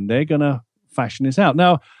to happen. They're going to fashion this out.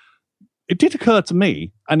 Now, it did occur to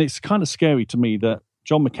me, and it's kind of scary to me that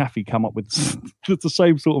John McAfee come up with the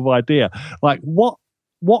same sort of idea. Like, what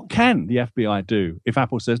can the FBI do if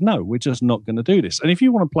Apple says, no, we're just not going to do this? And if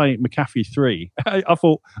you want to play McAfee 3, I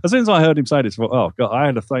thought, as soon as I heard him say this, I thought, oh, God, I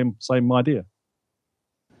had the same idea.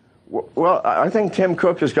 Well, I think Tim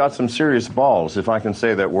Cook has got some serious balls, if I can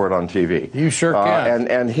say that word on TV. You sure can.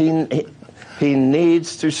 And He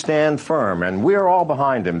needs to stand firm, and we're all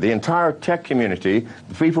behind him. The entire tech community,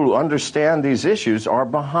 the people who understand these issues, are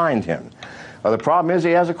behind him. The problem is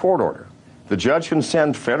he has a court order. The judge can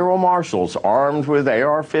send federal marshals armed with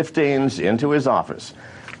AR-15s into his office.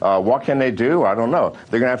 What can they do? I don't know.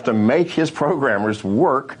 They're going to have to make his programmers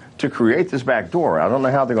work to create this back door. I don't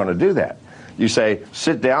know how they're going to do that. You say,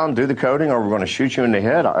 sit down, do the coding, or we're going to shoot you in the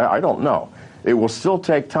head? I don't know. It will still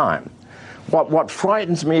take time. What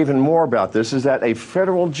frightens me even more about this is that a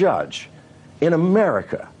federal judge in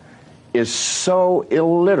America is so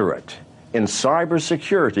illiterate in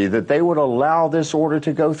cybersecurity that they would allow this order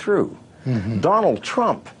to go through. Mm-hmm. Donald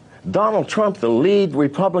Trump, the lead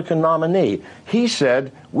Republican nominee, he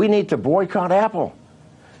said, we need to boycott Apple.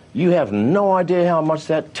 You have no idea how much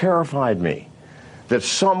that terrified me. That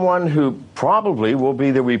someone who probably will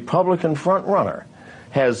be the Republican frontrunner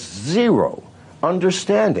has zero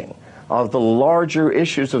understanding of the larger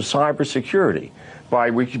issues of cybersecurity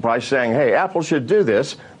by saying, hey, Apple should do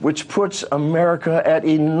this, which puts America at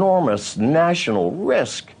enormous national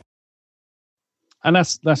risk. And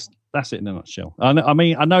that's it in a nutshell. I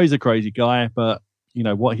mean, I know he's a crazy guy, but you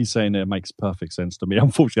know what he's saying there makes perfect sense to me.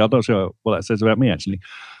 Unfortunately, I'm not sure what that says about me actually,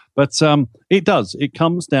 but it does. It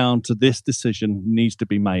comes down to this decision needs to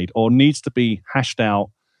be made or needs to be hashed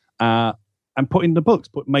out and put in the books,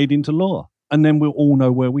 made into law, and then we'll all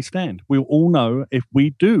know where we stand. We'll all know if we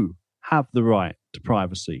do have the right to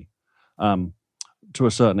privacy to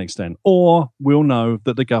a certain extent, or we'll know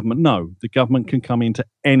that the government can come into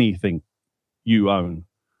anything you own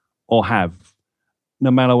or have,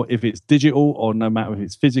 no matter if it's digital or no matter if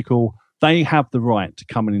it's physical. They have the right to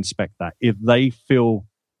come and inspect that if they feel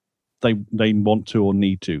they want to or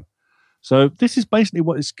need to. So this is basically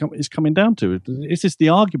what it's coming down to. This is the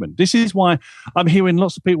argument. This is why I'm hearing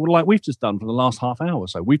lots of people like we've just done for the last half hour or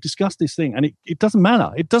so. We've discussed this thing, and it doesn't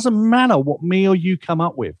matter. It doesn't matter what me or you come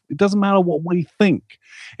up with. It doesn't matter what we think.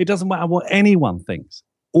 It doesn't matter what anyone thinks.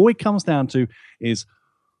 All it comes down to is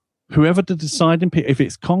whoever the deciding people. If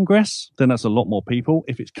it's Congress, then that's a lot more people.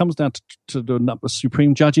 If it comes down to the number of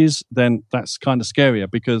Supreme judges, then that's kind of scarier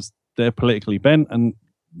because they're politically bent and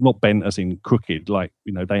not bent as in crooked, like,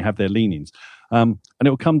 you know, they have their leanings. And it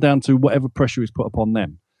will come down to whatever pressure is put upon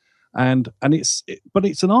them. But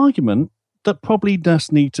it's an argument that probably does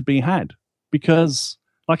need to be had because,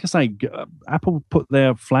 like I say, Apple put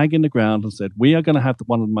their flag in the ground and said, we are going to have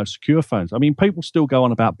one of the most secure phones. I mean, people still go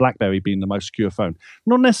on about BlackBerry being the most secure phone.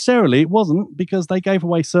 Not necessarily, it wasn't, because they gave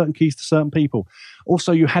away certain keys to certain people.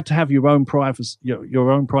 Also, you had to have your own private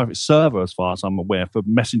server, as far as I'm aware, for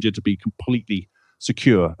Messenger to be completely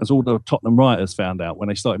secure, as all the Tottenham rioters found out when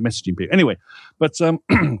they started messaging people. Anyway,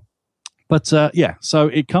 yeah, so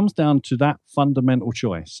it comes down to that fundamental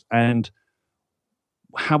choice. And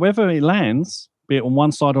however it lands, be it on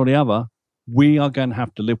one side or the other, we are going to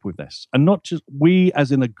have to live with this. And not just we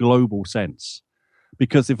as in a global sense.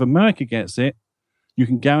 Because if America gets it, you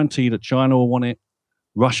can guarantee that China will want it,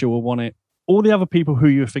 Russia will want it. All the other people who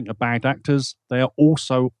you think are bad actors, they are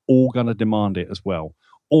also all going to demand it as well.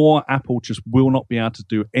 Or Apple just will not be able to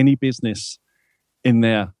do any business in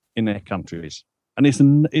their countries. And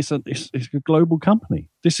it's a global company.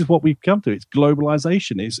 This is what we've come to. It's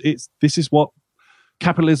globalization. This is what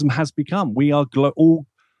capitalism has become. We are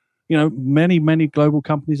many global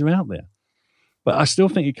companies are out there. But I still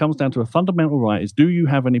think it comes down to a fundamental right: is do you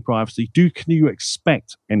have any privacy? Can you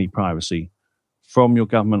expect any privacy from your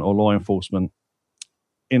government or law enforcement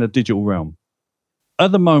in a digital realm?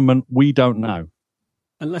 At the moment, we don't know.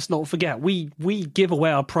 And let's not forget, we give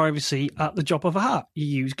away our privacy at the drop of a hat. You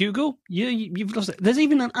use Google, you've lost it. There's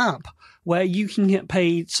even an app where you can get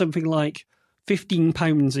paid something like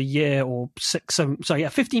 £15 a year or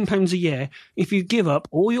 £15 a year if you give up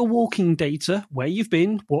all your walking data, where you've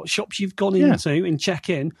been, what shops you've gone into, and check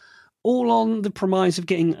in, all on the premise of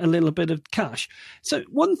getting a little bit of cash. So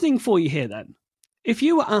one thing for you here then, if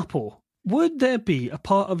you were Apple, would there be a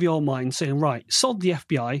part of your mind saying, right, sod the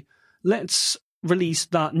FBI, let's release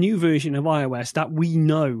that new version of iOS that we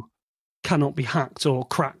know cannot be hacked or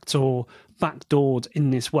cracked or backdoored in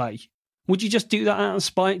this way? Would you just do that out of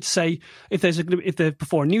spite to say,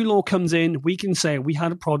 before a new law comes in, we can say we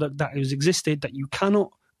had a product that has existed that you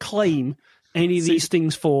cannot claim any of these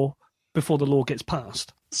things for before the law gets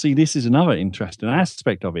passed? See, this is another interesting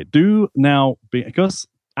aspect of it. Because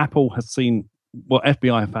Apple has seen,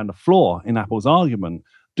 FBI have found a flaw in Apple's argument,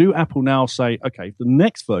 do Apple now say, okay, the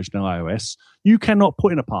next version of iOS, you cannot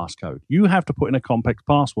put in a passcode. You have to put in a complex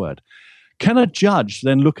password. Can a judge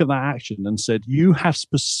then look at that action and said, you have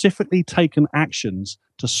specifically taken actions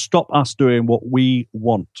to stop us doing what we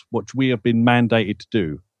want, what we have been mandated to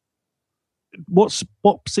do? what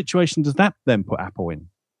situation does that then put Apple in?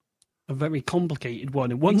 A very complicated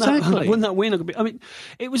one. One Exactly. that we're not going to be. I mean,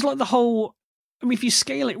 it was like the whole. I mean, if you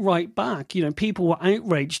scale it right back, people were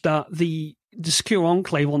outraged that the secure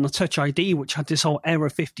enclave on the Touch ID, which had this whole Error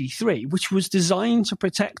 53, which was designed to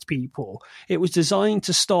protect people. It was designed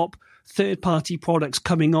to stop third-party products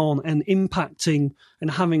coming on and impacting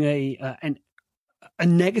and having a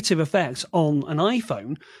negative effect on an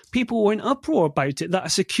iPhone. People were in uproar about it, that a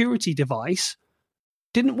security device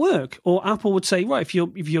didn't work, or Apple would say, right, if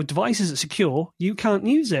your device isn't secure, you can't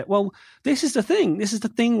use it. Well, this is the thing. This is the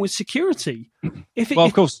thing with security.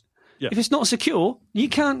 Of course. Yeah. If it's not secure, you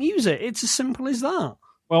can't use it. It's as simple as that.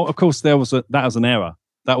 Well, of course, that was an error.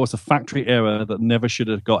 That was a factory error that never should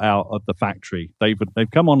have got out of the factory. They've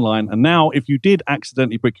come online, and now if you did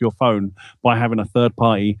accidentally brick your phone by having a third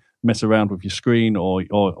party mess around with your screen or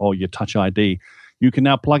your Touch ID, you can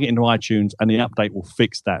now plug it into iTunes, and the update will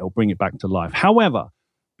fix that. It'll bring it back to life. However,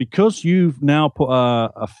 because you've now put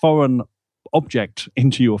a foreign object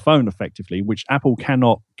into your phone effectively, which Apple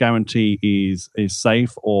cannot guarantee is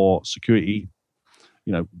safe or security,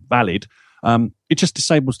 valid, it just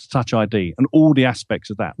disables the Touch ID and all the aspects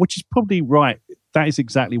of that, which is probably right. That is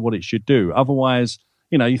exactly what it should do. Otherwise,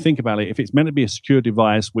 you think about it, if it's meant to be a secure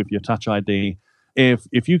device with your Touch ID,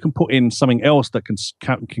 if you can put in something else that can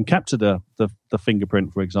capture the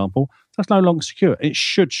fingerprint, for example, that's no longer secure. It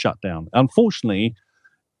should shut down. Unfortunately,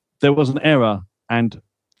 there was an error, and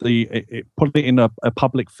it put it in a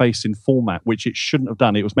public-facing format, which it shouldn't have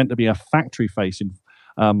done. It was meant to be a factory-facing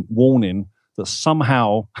warning that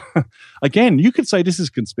somehow, again, you could say this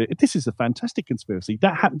is conspiracy. This is a fantastic conspiracy.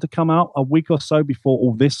 That happened to come out a week or so before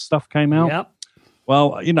all this stuff came out. Yep.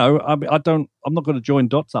 Well, I'm not going to join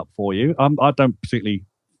dots up for you. I don't particularly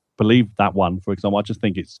believe that one, for example. I just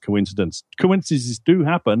think it's coincidence. Coincidences do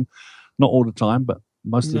happen, not all the time, but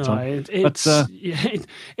most of the time.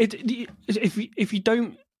 If you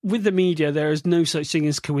don't, with the media, there is no such thing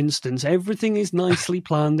as coincidence. Everything is nicely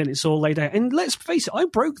planned and it's all laid out. And let's face it, I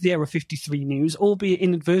broke the Error 53 news, albeit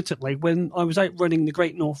inadvertently, when I was out running the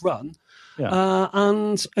Great North Run. Yeah.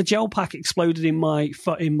 And a gel pack exploded in my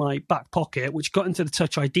back pocket, which got into the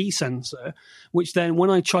Touch ID sensor, which then when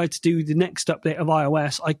I tried to do the next update of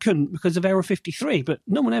iOS, I couldn't because of Error 53. But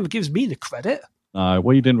no one ever gives me the credit. No,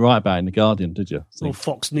 well, you didn't write about it in The Guardian, did you? Or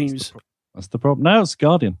Fox News. That's the problem. No, it's The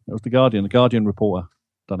Guardian. It was The Guardian. The Guardian reporter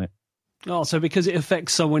done it. Oh, so because it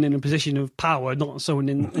affects someone in a position of power, not someone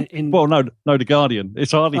in... Well, no, The Guardian.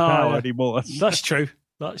 It's hardly power anymore. That's true.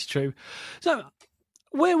 That's true. So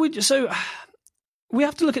we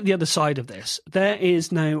have to look at the other side of this. There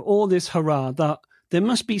is now all this hurrah that there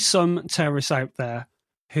must be some terrorists out there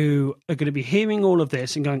who are going to be hearing all of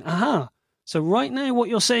this and going, aha, so right now what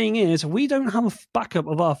you're saying is we don't have a backup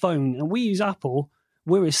of our phone and we use Apple,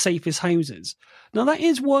 we're as safe as houses. Now that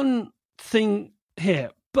is one thing here,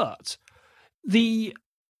 but in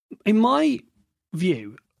my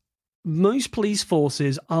view, most police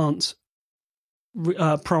forces aren't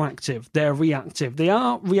proactive, they're reactive. They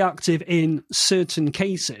are reactive in certain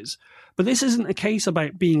cases, but this isn't a case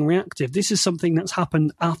about being reactive. This is something that's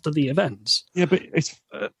happened after the events. Yeah, but it's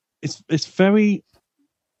very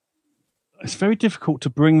difficult to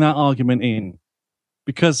bring that argument in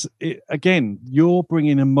because, again, you're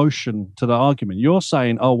bringing emotion to the argument. You're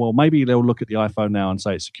saying, oh, well, maybe they'll look at the iPhone now and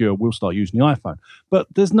say it's secure. We'll start using the iPhone. But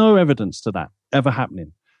there's no evidence to that ever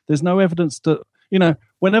happening. There's no evidence that,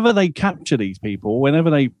 whenever they capture these people, whenever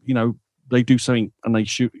they do something and they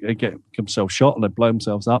get themselves shot and they blow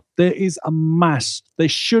themselves up, there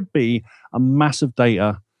should be a massive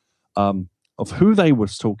data of who they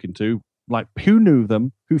was talking to, like who knew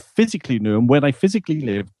them, who physically knew them, where they physically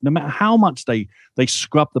lived, no matter how much they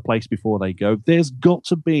scrub the place before they go. There's got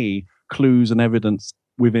to be clues and evidence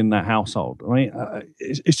within that household. I mean,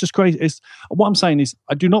 it's just crazy. What I'm saying is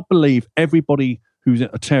I do not believe everybody who's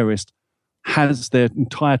a terrorist has their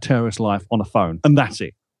entire terrorist life on a phone, and that's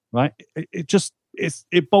it, right?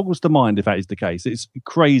 It boggles the mind if that is the case. It's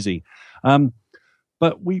crazy.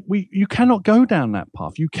 But you cannot go down that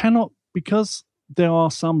path. You cannot, because there are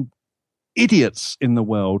some idiots in the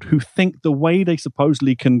world who think the way they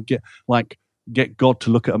supposedly can get God to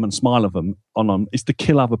look at them and smile at them on them is to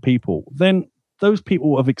kill other people. Then those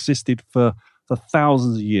people have existed for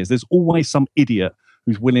thousands of years. There's always some idiot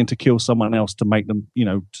who's willing to kill someone else to make them,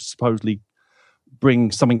 to supposedly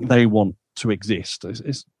bring something they want to exist.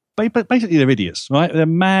 It's basically they're idiots, right? They're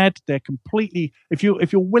mad. They're completely. If you're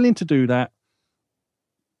willing to do that,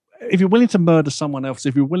 if you're willing to murder someone else,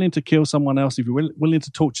 if you're willing to kill someone else, if you're willing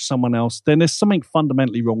to torture someone else, then there's something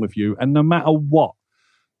fundamentally wrong with you. And no matter what,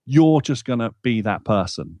 you're just going to be that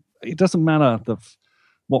person. It doesn't matter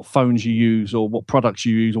what phones you use or what products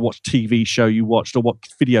you use or what TV show you watched or what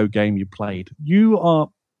video game you played.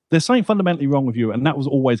 There's something fundamentally wrong with you, and that was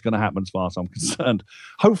always going to happen as far as I'm concerned.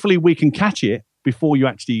 Hopefully we can catch it before you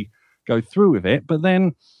actually go through with it, but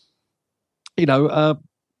then,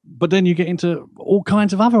 but then you get into all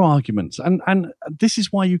kinds of other arguments. And this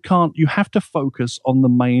is why you have to focus on the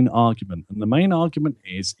main argument. And the main argument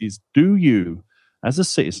is do you, as a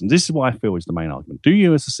citizen, this is what I feel is the main argument, do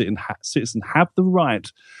you as a citizen have the right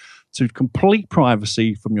to complete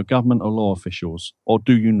privacy from your government or law officials, or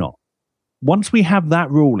do you not? Once we have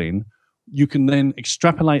that ruling, you can then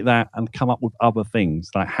extrapolate that and come up with other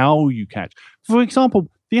things, like how you catch. For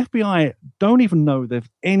example, the FBI don't even know there's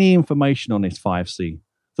any information on this 5C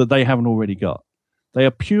that they haven't already got. They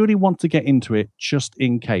purely want to get into it just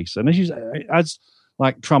in case. And as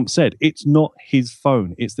like Trump said, it's not his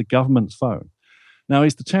phone, it's the government's phone. Now,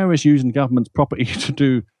 is the terrorist using the government's property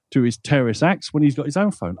to his terrorist acts when he's got his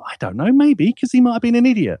own phone? I don't know, maybe, because he might have been an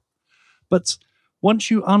idiot. But once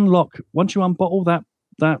you unbottle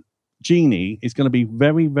that genie, it's going to be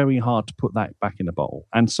very, very hard to put that back in the bottle.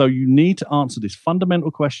 And so you need to answer this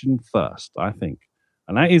fundamental question first, I think.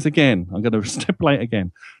 And that is, again, I'm going to stipulate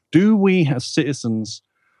again, do we as citizens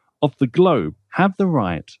of the globe have the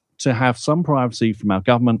right to have some privacy from our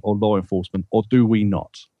government or law enforcement, or do we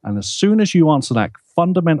not? And as soon as you answer that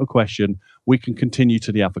fundamental question, we can continue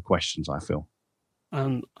to the other questions, I feel.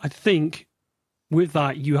 And I think with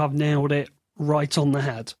that, you have nailed it right on the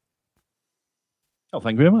head. Oh,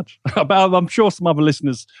 thank you very much. I'm sure some other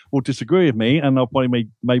listeners will disagree with me, and I'll probably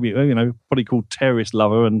probably called terrorist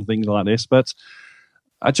lover and things like this. But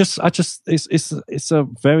it's a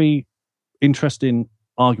very interesting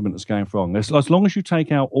argument that's going wrong. As long as you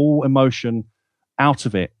take out all emotion out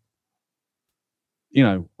of it,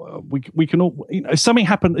 we can all.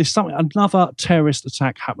 If another terrorist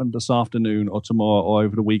attack happened this afternoon or tomorrow or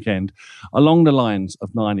over the weekend, along the lines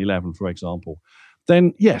of 9/11, for example,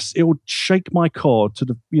 then yes, it would shake my core to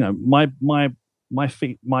the my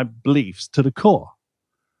beliefs to the core.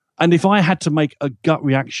 And if I had to make a gut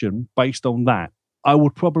reaction based on that, I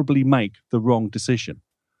would probably make the wrong decision,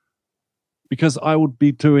 because I would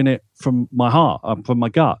be doing it from my heart, from my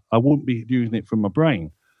gut. I wouldn't be using it from my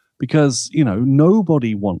brain, because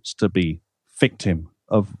nobody wants to be victim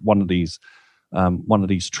of one of these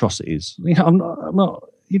atrocities. I'm not.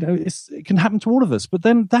 It can happen to all of us, but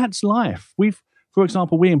then that's life. For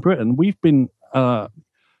example, we in Britain, we've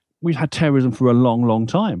had terrorism for a long, long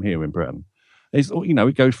time here in Britain.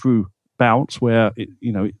 It goes through bouts where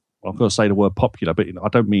I've got to say the word popular, but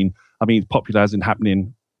I mean popular as in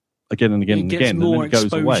happening again and again and again, more and then it goes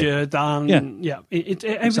exposure away.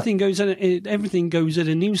 Everything goes in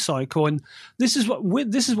a news cycle, and this is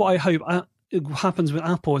what I hope happens with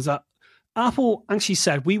Apple, is that Apple actually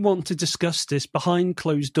said, we want to discuss this behind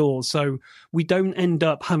closed doors, so we don't end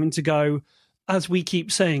up having to go, as we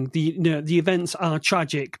keep saying, the events are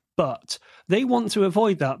tragic, but they want to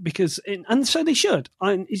avoid that, and so they should.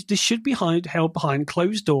 And this should be held behind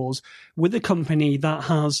closed doors with a company that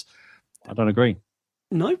has. I don't agree.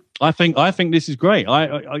 No, I think this is great.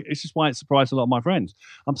 It's just why it surprised a lot of my friends.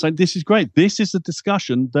 I'm saying this is great. This is a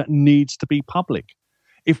discussion that needs to be public.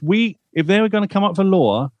 If they were going to come up with a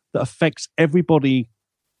law that affects everybody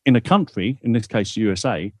in a country, in this case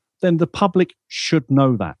USA, then the public should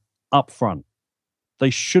know that up front. They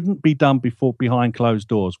shouldn't be done behind closed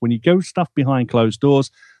doors. When you go stuff behind closed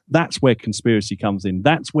doors, that's where conspiracy comes in.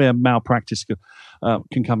 That's where malpractice can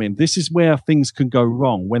come in. This is where things can go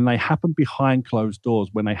wrong, when they happen behind closed doors,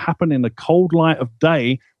 when they happen in the cold light of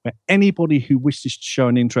day, where anybody who wishes to show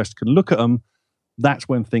an interest can look at them. That's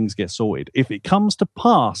when things get sorted. If it comes to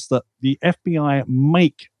pass that the FBI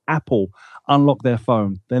make Apple unlock their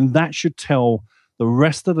phone, then that should tell the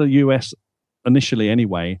rest of the US, initially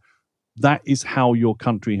anyway, that is how your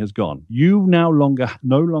country has gone. You no longer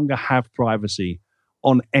have privacy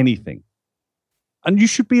on anything, and you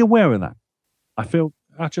should be aware of that. I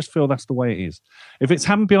just feel that's the way it is. If it's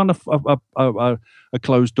happened behind a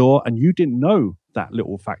closed door and you didn't know that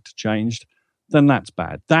little factor changed, then that's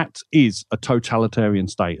bad. That is a totalitarian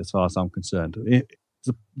state, as far as I'm concerned.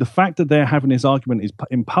 The fact that they're having this argument is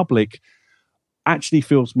in public actually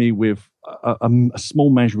fills me with a small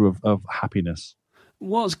measure of happiness.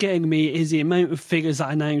 What's getting me is the amount of figures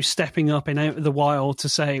that are now stepping up and out of the wild to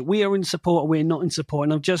say we are in support or we're not in support.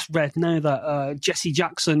 And I've just read now that Jesse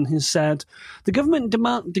Jackson has said the government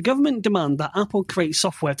demand that Apple create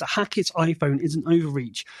software to hack its iPhone is an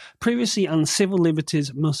overreach. Privacy and civil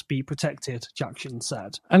liberties must be protected, Jackson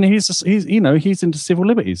said. And he's into civil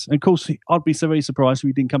liberties. And of course, I'd be so very surprised if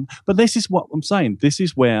he didn't come. But this is what I'm saying. This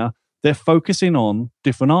is where they're focusing on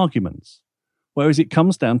different arguments. Whereas it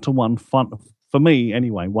comes down to for me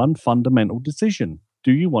anyway, one fundamental decision.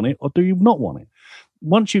 Do you want it or do you not want it?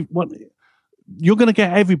 You're going to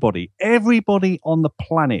get everybody on the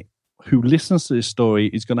planet who listens to this story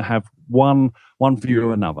is going to have one view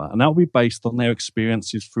or another, and that will be based on their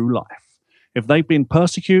experiences through life. If they've been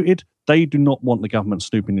persecuted, they do not want the government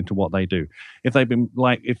snooping into what they do. If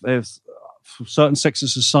there's certain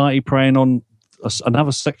sections of society preying on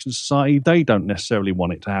another section of society, they don't necessarily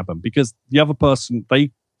want it to happen because the other person they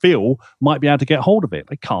feel might be able to get hold of it.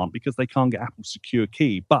 They can't because they can't get Apple's secure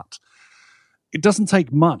key. But it doesn't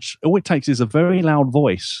take much. All it takes is a very loud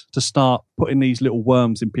voice to start putting these little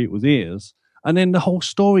worms in people's ears. And then the whole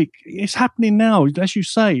story is happening now. As you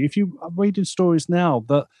say, if you are reading stories now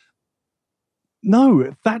that,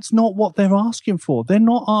 no, that's not what they're asking for. They're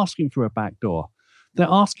not asking for a back door. They're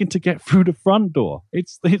asking to get through the front door.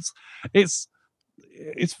 It's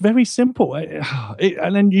very simple.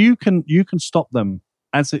 And then you can stop them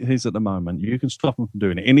as it is at the moment. You can stop them from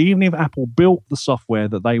doing it. And even if Apple built the software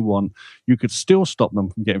that they want, you could still stop them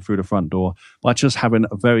from getting through the front door by just having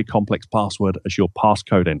a very complex password as your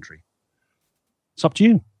passcode entry. It's up to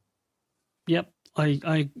you. Yep.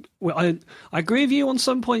 I agree with you on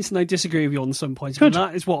some points and I disagree with you on some points. Good.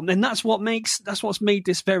 But that's what's made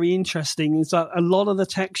this very interesting is that a lot of the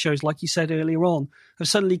tech shows, like you said earlier on, have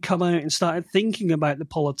suddenly come out and started thinking about the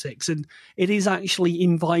politics, and it is actually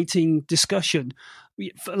inviting discussion.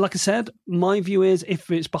 Like I said, my view is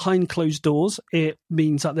if it's behind closed doors, it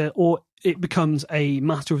means that it becomes a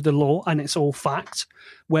matter of the law and it's all fact.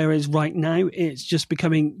 Whereas right now, it's just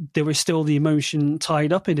becoming there is still the emotion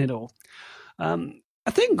tied up in it all. I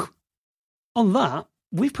think on that,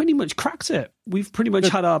 we've pretty much cracked it. We've pretty much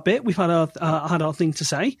had our bit. We've had our thing to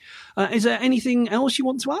say. Is there anything else you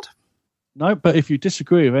want to add? No, but if you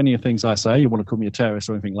disagree with any of the things I say, you want to call me a terrorist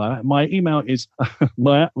or anything like that, my email is,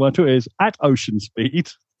 my Twitter is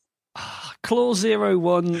 @OceanSpeed. Claw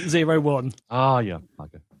 0101. Yeah.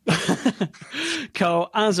 Okay. Carl,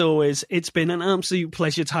 as always, it's been an absolute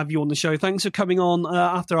pleasure to have you on the show. Thanks for coming on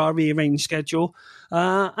after our rearranged schedule.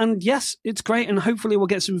 And yes, it's great, and hopefully we'll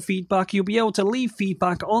get some feedback. You'll be able to leave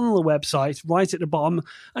feedback on the website right at the bottom.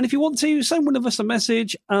 And if you want to, send one of us a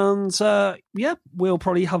message, and we'll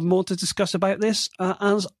probably have more to discuss about this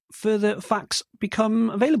as further facts become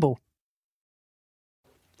available.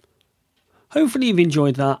 Hopefully you've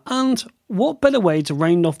enjoyed that, and what better way to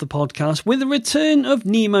round off the podcast with the return of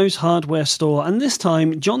Nemo's hardware store, and this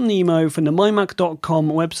time John Nemo from the mymac.com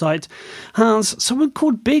website has someone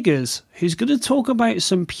called Biggers who's going to talk about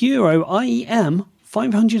some Puro IEM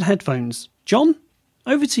 500 headphones. John,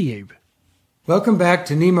 over to you. Welcome back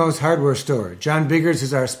to Nemo's hardware store. John Biggers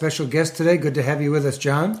is our special guest today. Good to have you with us,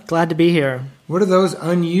 John. Glad to be here. What are those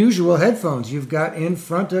unusual headphones you've got in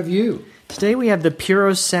front of you? Today we have the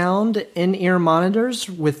Puro Sound in-ear monitors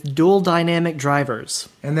with dual dynamic drivers.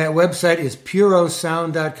 And that website is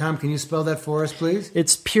purosound.com. Can you spell that for us, please?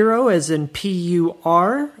 It's Puro as in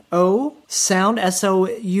P-U-R-O, sound,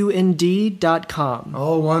 S-O-U-N-D.com.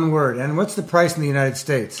 All one word. And what's the price in the United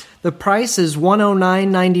States? The price is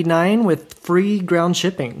 $109.99 with free ground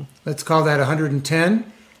shipping. Let's call that $110.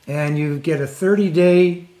 And you get a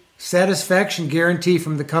 30-day satisfaction guarantee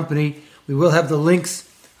from the company. We will have the links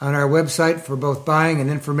on our website for both buying and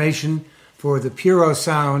information for the Puro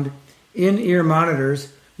Sound in-ear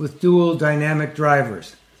monitors with dual dynamic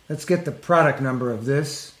drivers. Let's get the product number of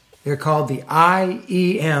this. They're called the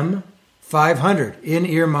IEM 500,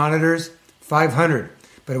 in-ear monitors 500.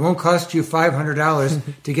 But it won't cost you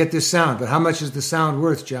 $500 to get this sound. But how much is the sound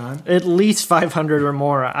worth, John? At least $500 or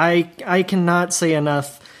more. I cannot say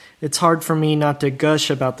enough. It's hard for me not to gush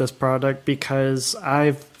about this product because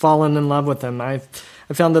I've fallen in love with them. I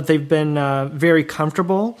found that they've been very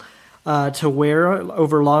comfortable to wear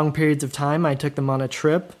over long periods of time. I took them on a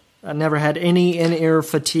trip. I never had any in-ear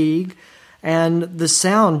fatigue. And the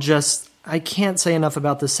sound I can't say enough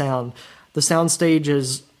about the sound. The sound stage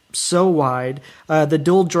is so wide. The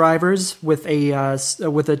dual drivers with a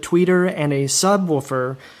tweeter and a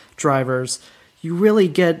subwoofer drivers, you really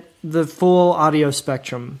get the full audio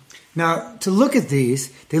spectrum. Now, to look at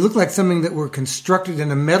these, they look like something that were constructed in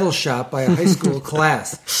a metal shop by a high school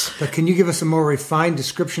class. But can you give us a more refined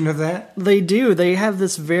description of that? They do. They have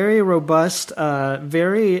this very robust,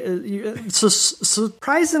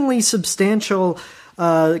 surprisingly substantial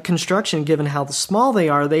construction, given how small they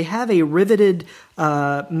are. They have a riveted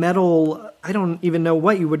metal, I don't even know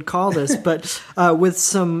what you would call this, but with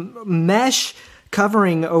some mesh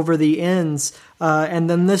covering over the ends. And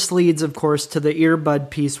then this leads, of course, to the earbud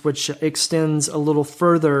piece, which extends a little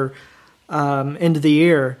further into the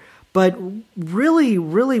ear. but really,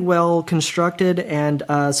 really well constructed and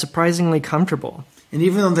surprisingly comfortable. And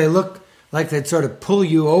even though they look like they'd sort of pull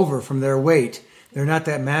you over from their weight, they're not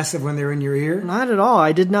that massive when they're in your ear? Not at all.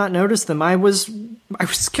 I did not notice them. I was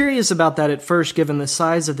curious about that at first, given the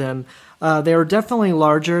size of them. They were definitely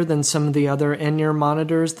larger than some of the other in-ear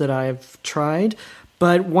monitors that I've tried,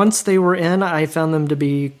 but once they were in, I found them to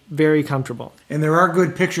be very comfortable. And there are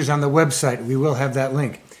good pictures on the website. We will have that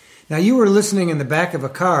link. Now, you were listening in the back of a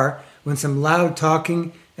car when some loud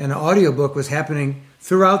talking and an audiobook was happening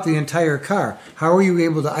throughout the entire car. How were you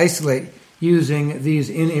able to isolate using these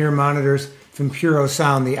in-ear monitors from Puro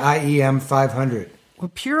Sound, the IEM 500?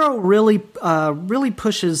 Well, Puro really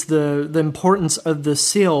pushes the importance of the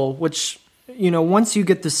seal, which, once you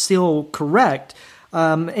get the seal correct,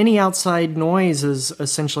 any outside noise is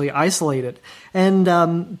essentially isolated.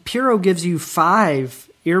 And Puro gives you 5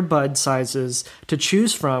 earbud sizes to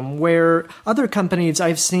choose from, where other companies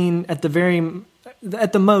I've seen at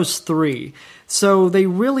the most 3. So they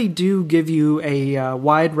really do give you a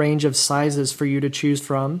wide range of sizes for you to choose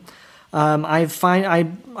from. I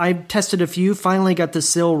tested a few, finally got the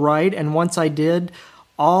seal right, and once I did,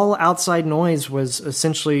 all outside noise was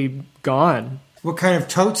essentially gone. What kind of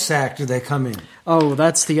tote sack do they come in? Oh,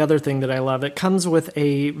 that's the other thing that I love. It comes with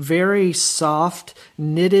a very soft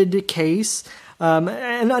knitted case.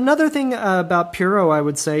 And another thing about Puro, I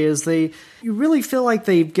would say, is you really feel like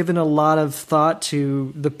they've given a lot of thought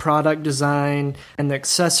to the product design and the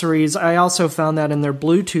accessories. I also found that in their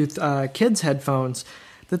Bluetooth kids headphones,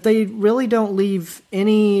 that they really don't leave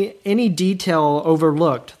any detail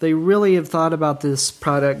overlooked. They really have thought about this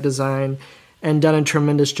product design and done a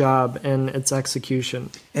tremendous job in its execution.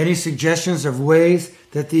 Any suggestions of ways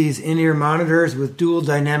that these in-ear monitors with dual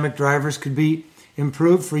dynamic drivers could be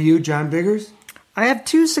improved for you, John Biggers? I have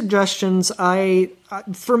 2 suggestions.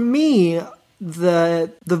 For me,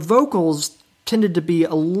 the vocals tended to be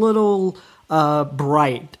a little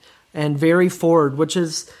bright and very forward,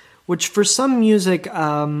 which for some music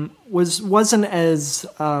wasn't as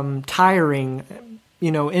tiring.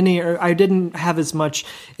 In-ear, I didn't have as much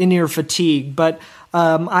in-ear fatigue, but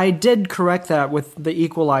I did correct that with the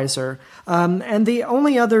equalizer. And the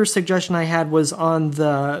only other suggestion I had was on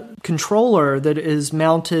the controller that is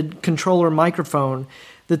mounted, controller microphone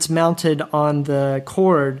that's mounted on the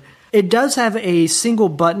cord. It does have a single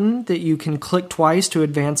button that you can click twice to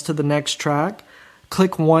advance to the next track,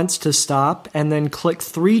 click once to stop, and then click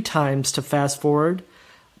 3 times to fast forward.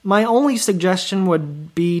 My only suggestion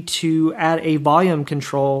would be to add a volume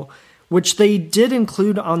control, which they did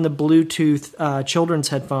include on the Bluetooth children's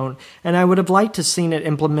headphone, and I would have liked to seen it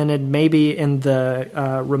implemented maybe in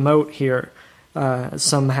the remote here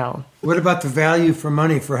somehow. What about the value for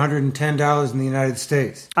money for $110 in the United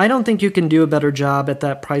States? I don't think you can do a better job at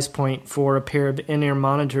that price point for a pair of in-ear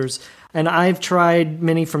monitors. And I've tried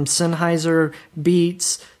many from Sennheiser,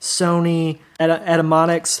 Beats, Sony,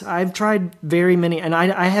 Etymonics. I've tried very many, and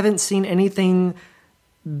I haven't seen anything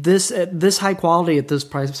this high quality at this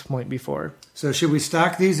price point before. So should we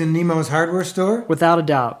stock these in Nemo's hardware store? Without a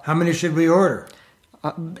doubt. How many should we order?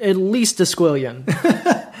 At least a squillion.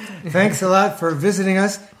 Thanks a lot for visiting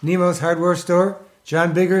us, Nemo's hardware store.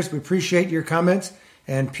 John Biggers, we appreciate your comments.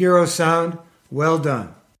 And Puro Sound, well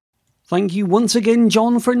done. Thank you once again,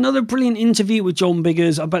 John, for another brilliant interview with John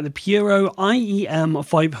Biggers about the Puro IEM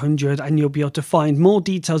 500, and you'll be able to find more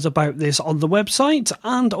details about this on the website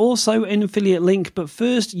and also an affiliate link. But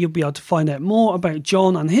first, you'll be able to find out more about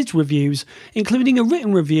John and his reviews, including a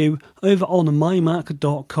written review over on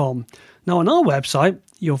mymac.com. Now, on our website,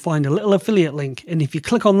 you'll find a little affiliate link, and if you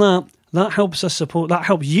click on that, that helps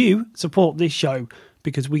you support this show,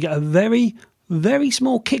 because we get a very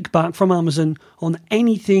small kickback from Amazon on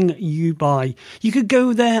anything you buy. You could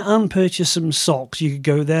go there and purchase some socks. You could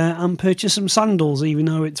go there and purchase some sandals, even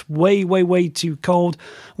though it's way, way, way too cold.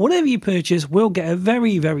 Whatever you purchase, we'll get a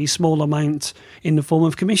very, very small amount in the form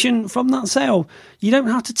of commission from that sale. You don't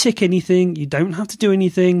have to tick anything. You don't have to do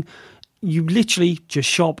anything. You literally just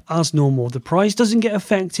shop as normal. The price doesn't get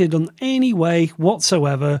affected on any way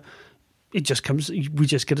whatsoever. We just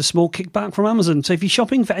get a small kickback from Amazon. So if you're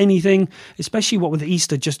shopping for anything, especially what with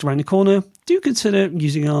Easter just around the corner, do consider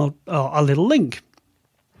using our little link.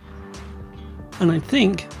 And I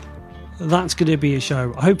think that's going to be a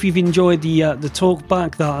show. I hope you've enjoyed the talk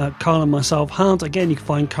back that Carl and myself had. Again, you can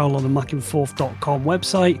find Carl on the macinforth.com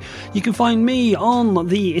website. You can find me on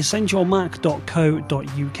the essentialmac.co.uk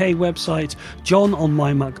website, John on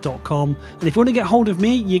mymac.com. And if you want to get hold of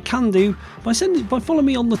me, you can do by following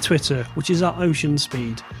me on the Twitter, which is at Ocean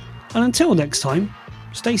Speed. And until next time,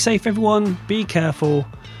 Stay safe, everyone. Be careful.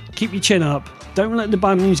 Keep your chin up. Don't let the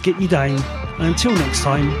bad news get you down. And until next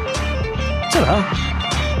time, ta-da.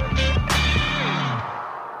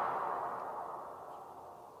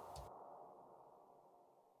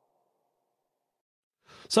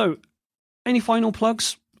 So, any final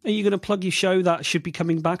plugs? Are you going to plug your show that should be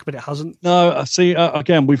coming back, but it hasn't? No, see,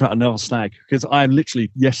 again, we've had another snag because I literally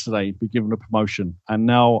yesterday been given a promotion, and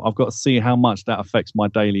now I've got to see how much that affects my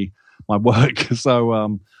work.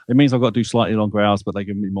 So it means I've got to do slightly longer hours, but they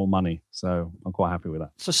give me more money. So I'm quite happy with that.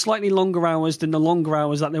 So slightly longer hours than the longer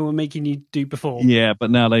hours that they were making you do before. Yeah, but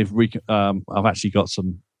now I've actually got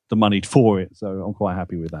the money for it, so I'm quite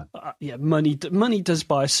happy with that. Yeah, money does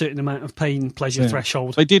buy a certain amount of pain pleasure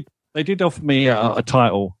threshold. They did offer me a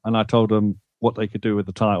title, and I told them what they could do with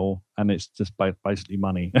the title, and it's just basically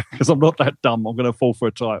money because I'm not that dumb. I'm going to fall for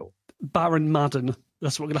a title. Baron Madden.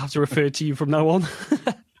 That's what we're going to have to refer to you from now on.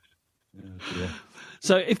 Yeah.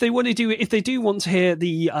 So if they do want to hear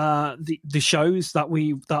the shows that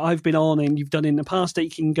I've been on and you've done in the past, they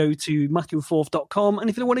can go to matthewforth.com. And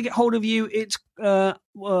if they want to get hold of you, it's at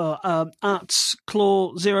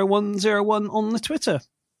Claw0101 on the Twitter.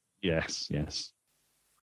 Yes.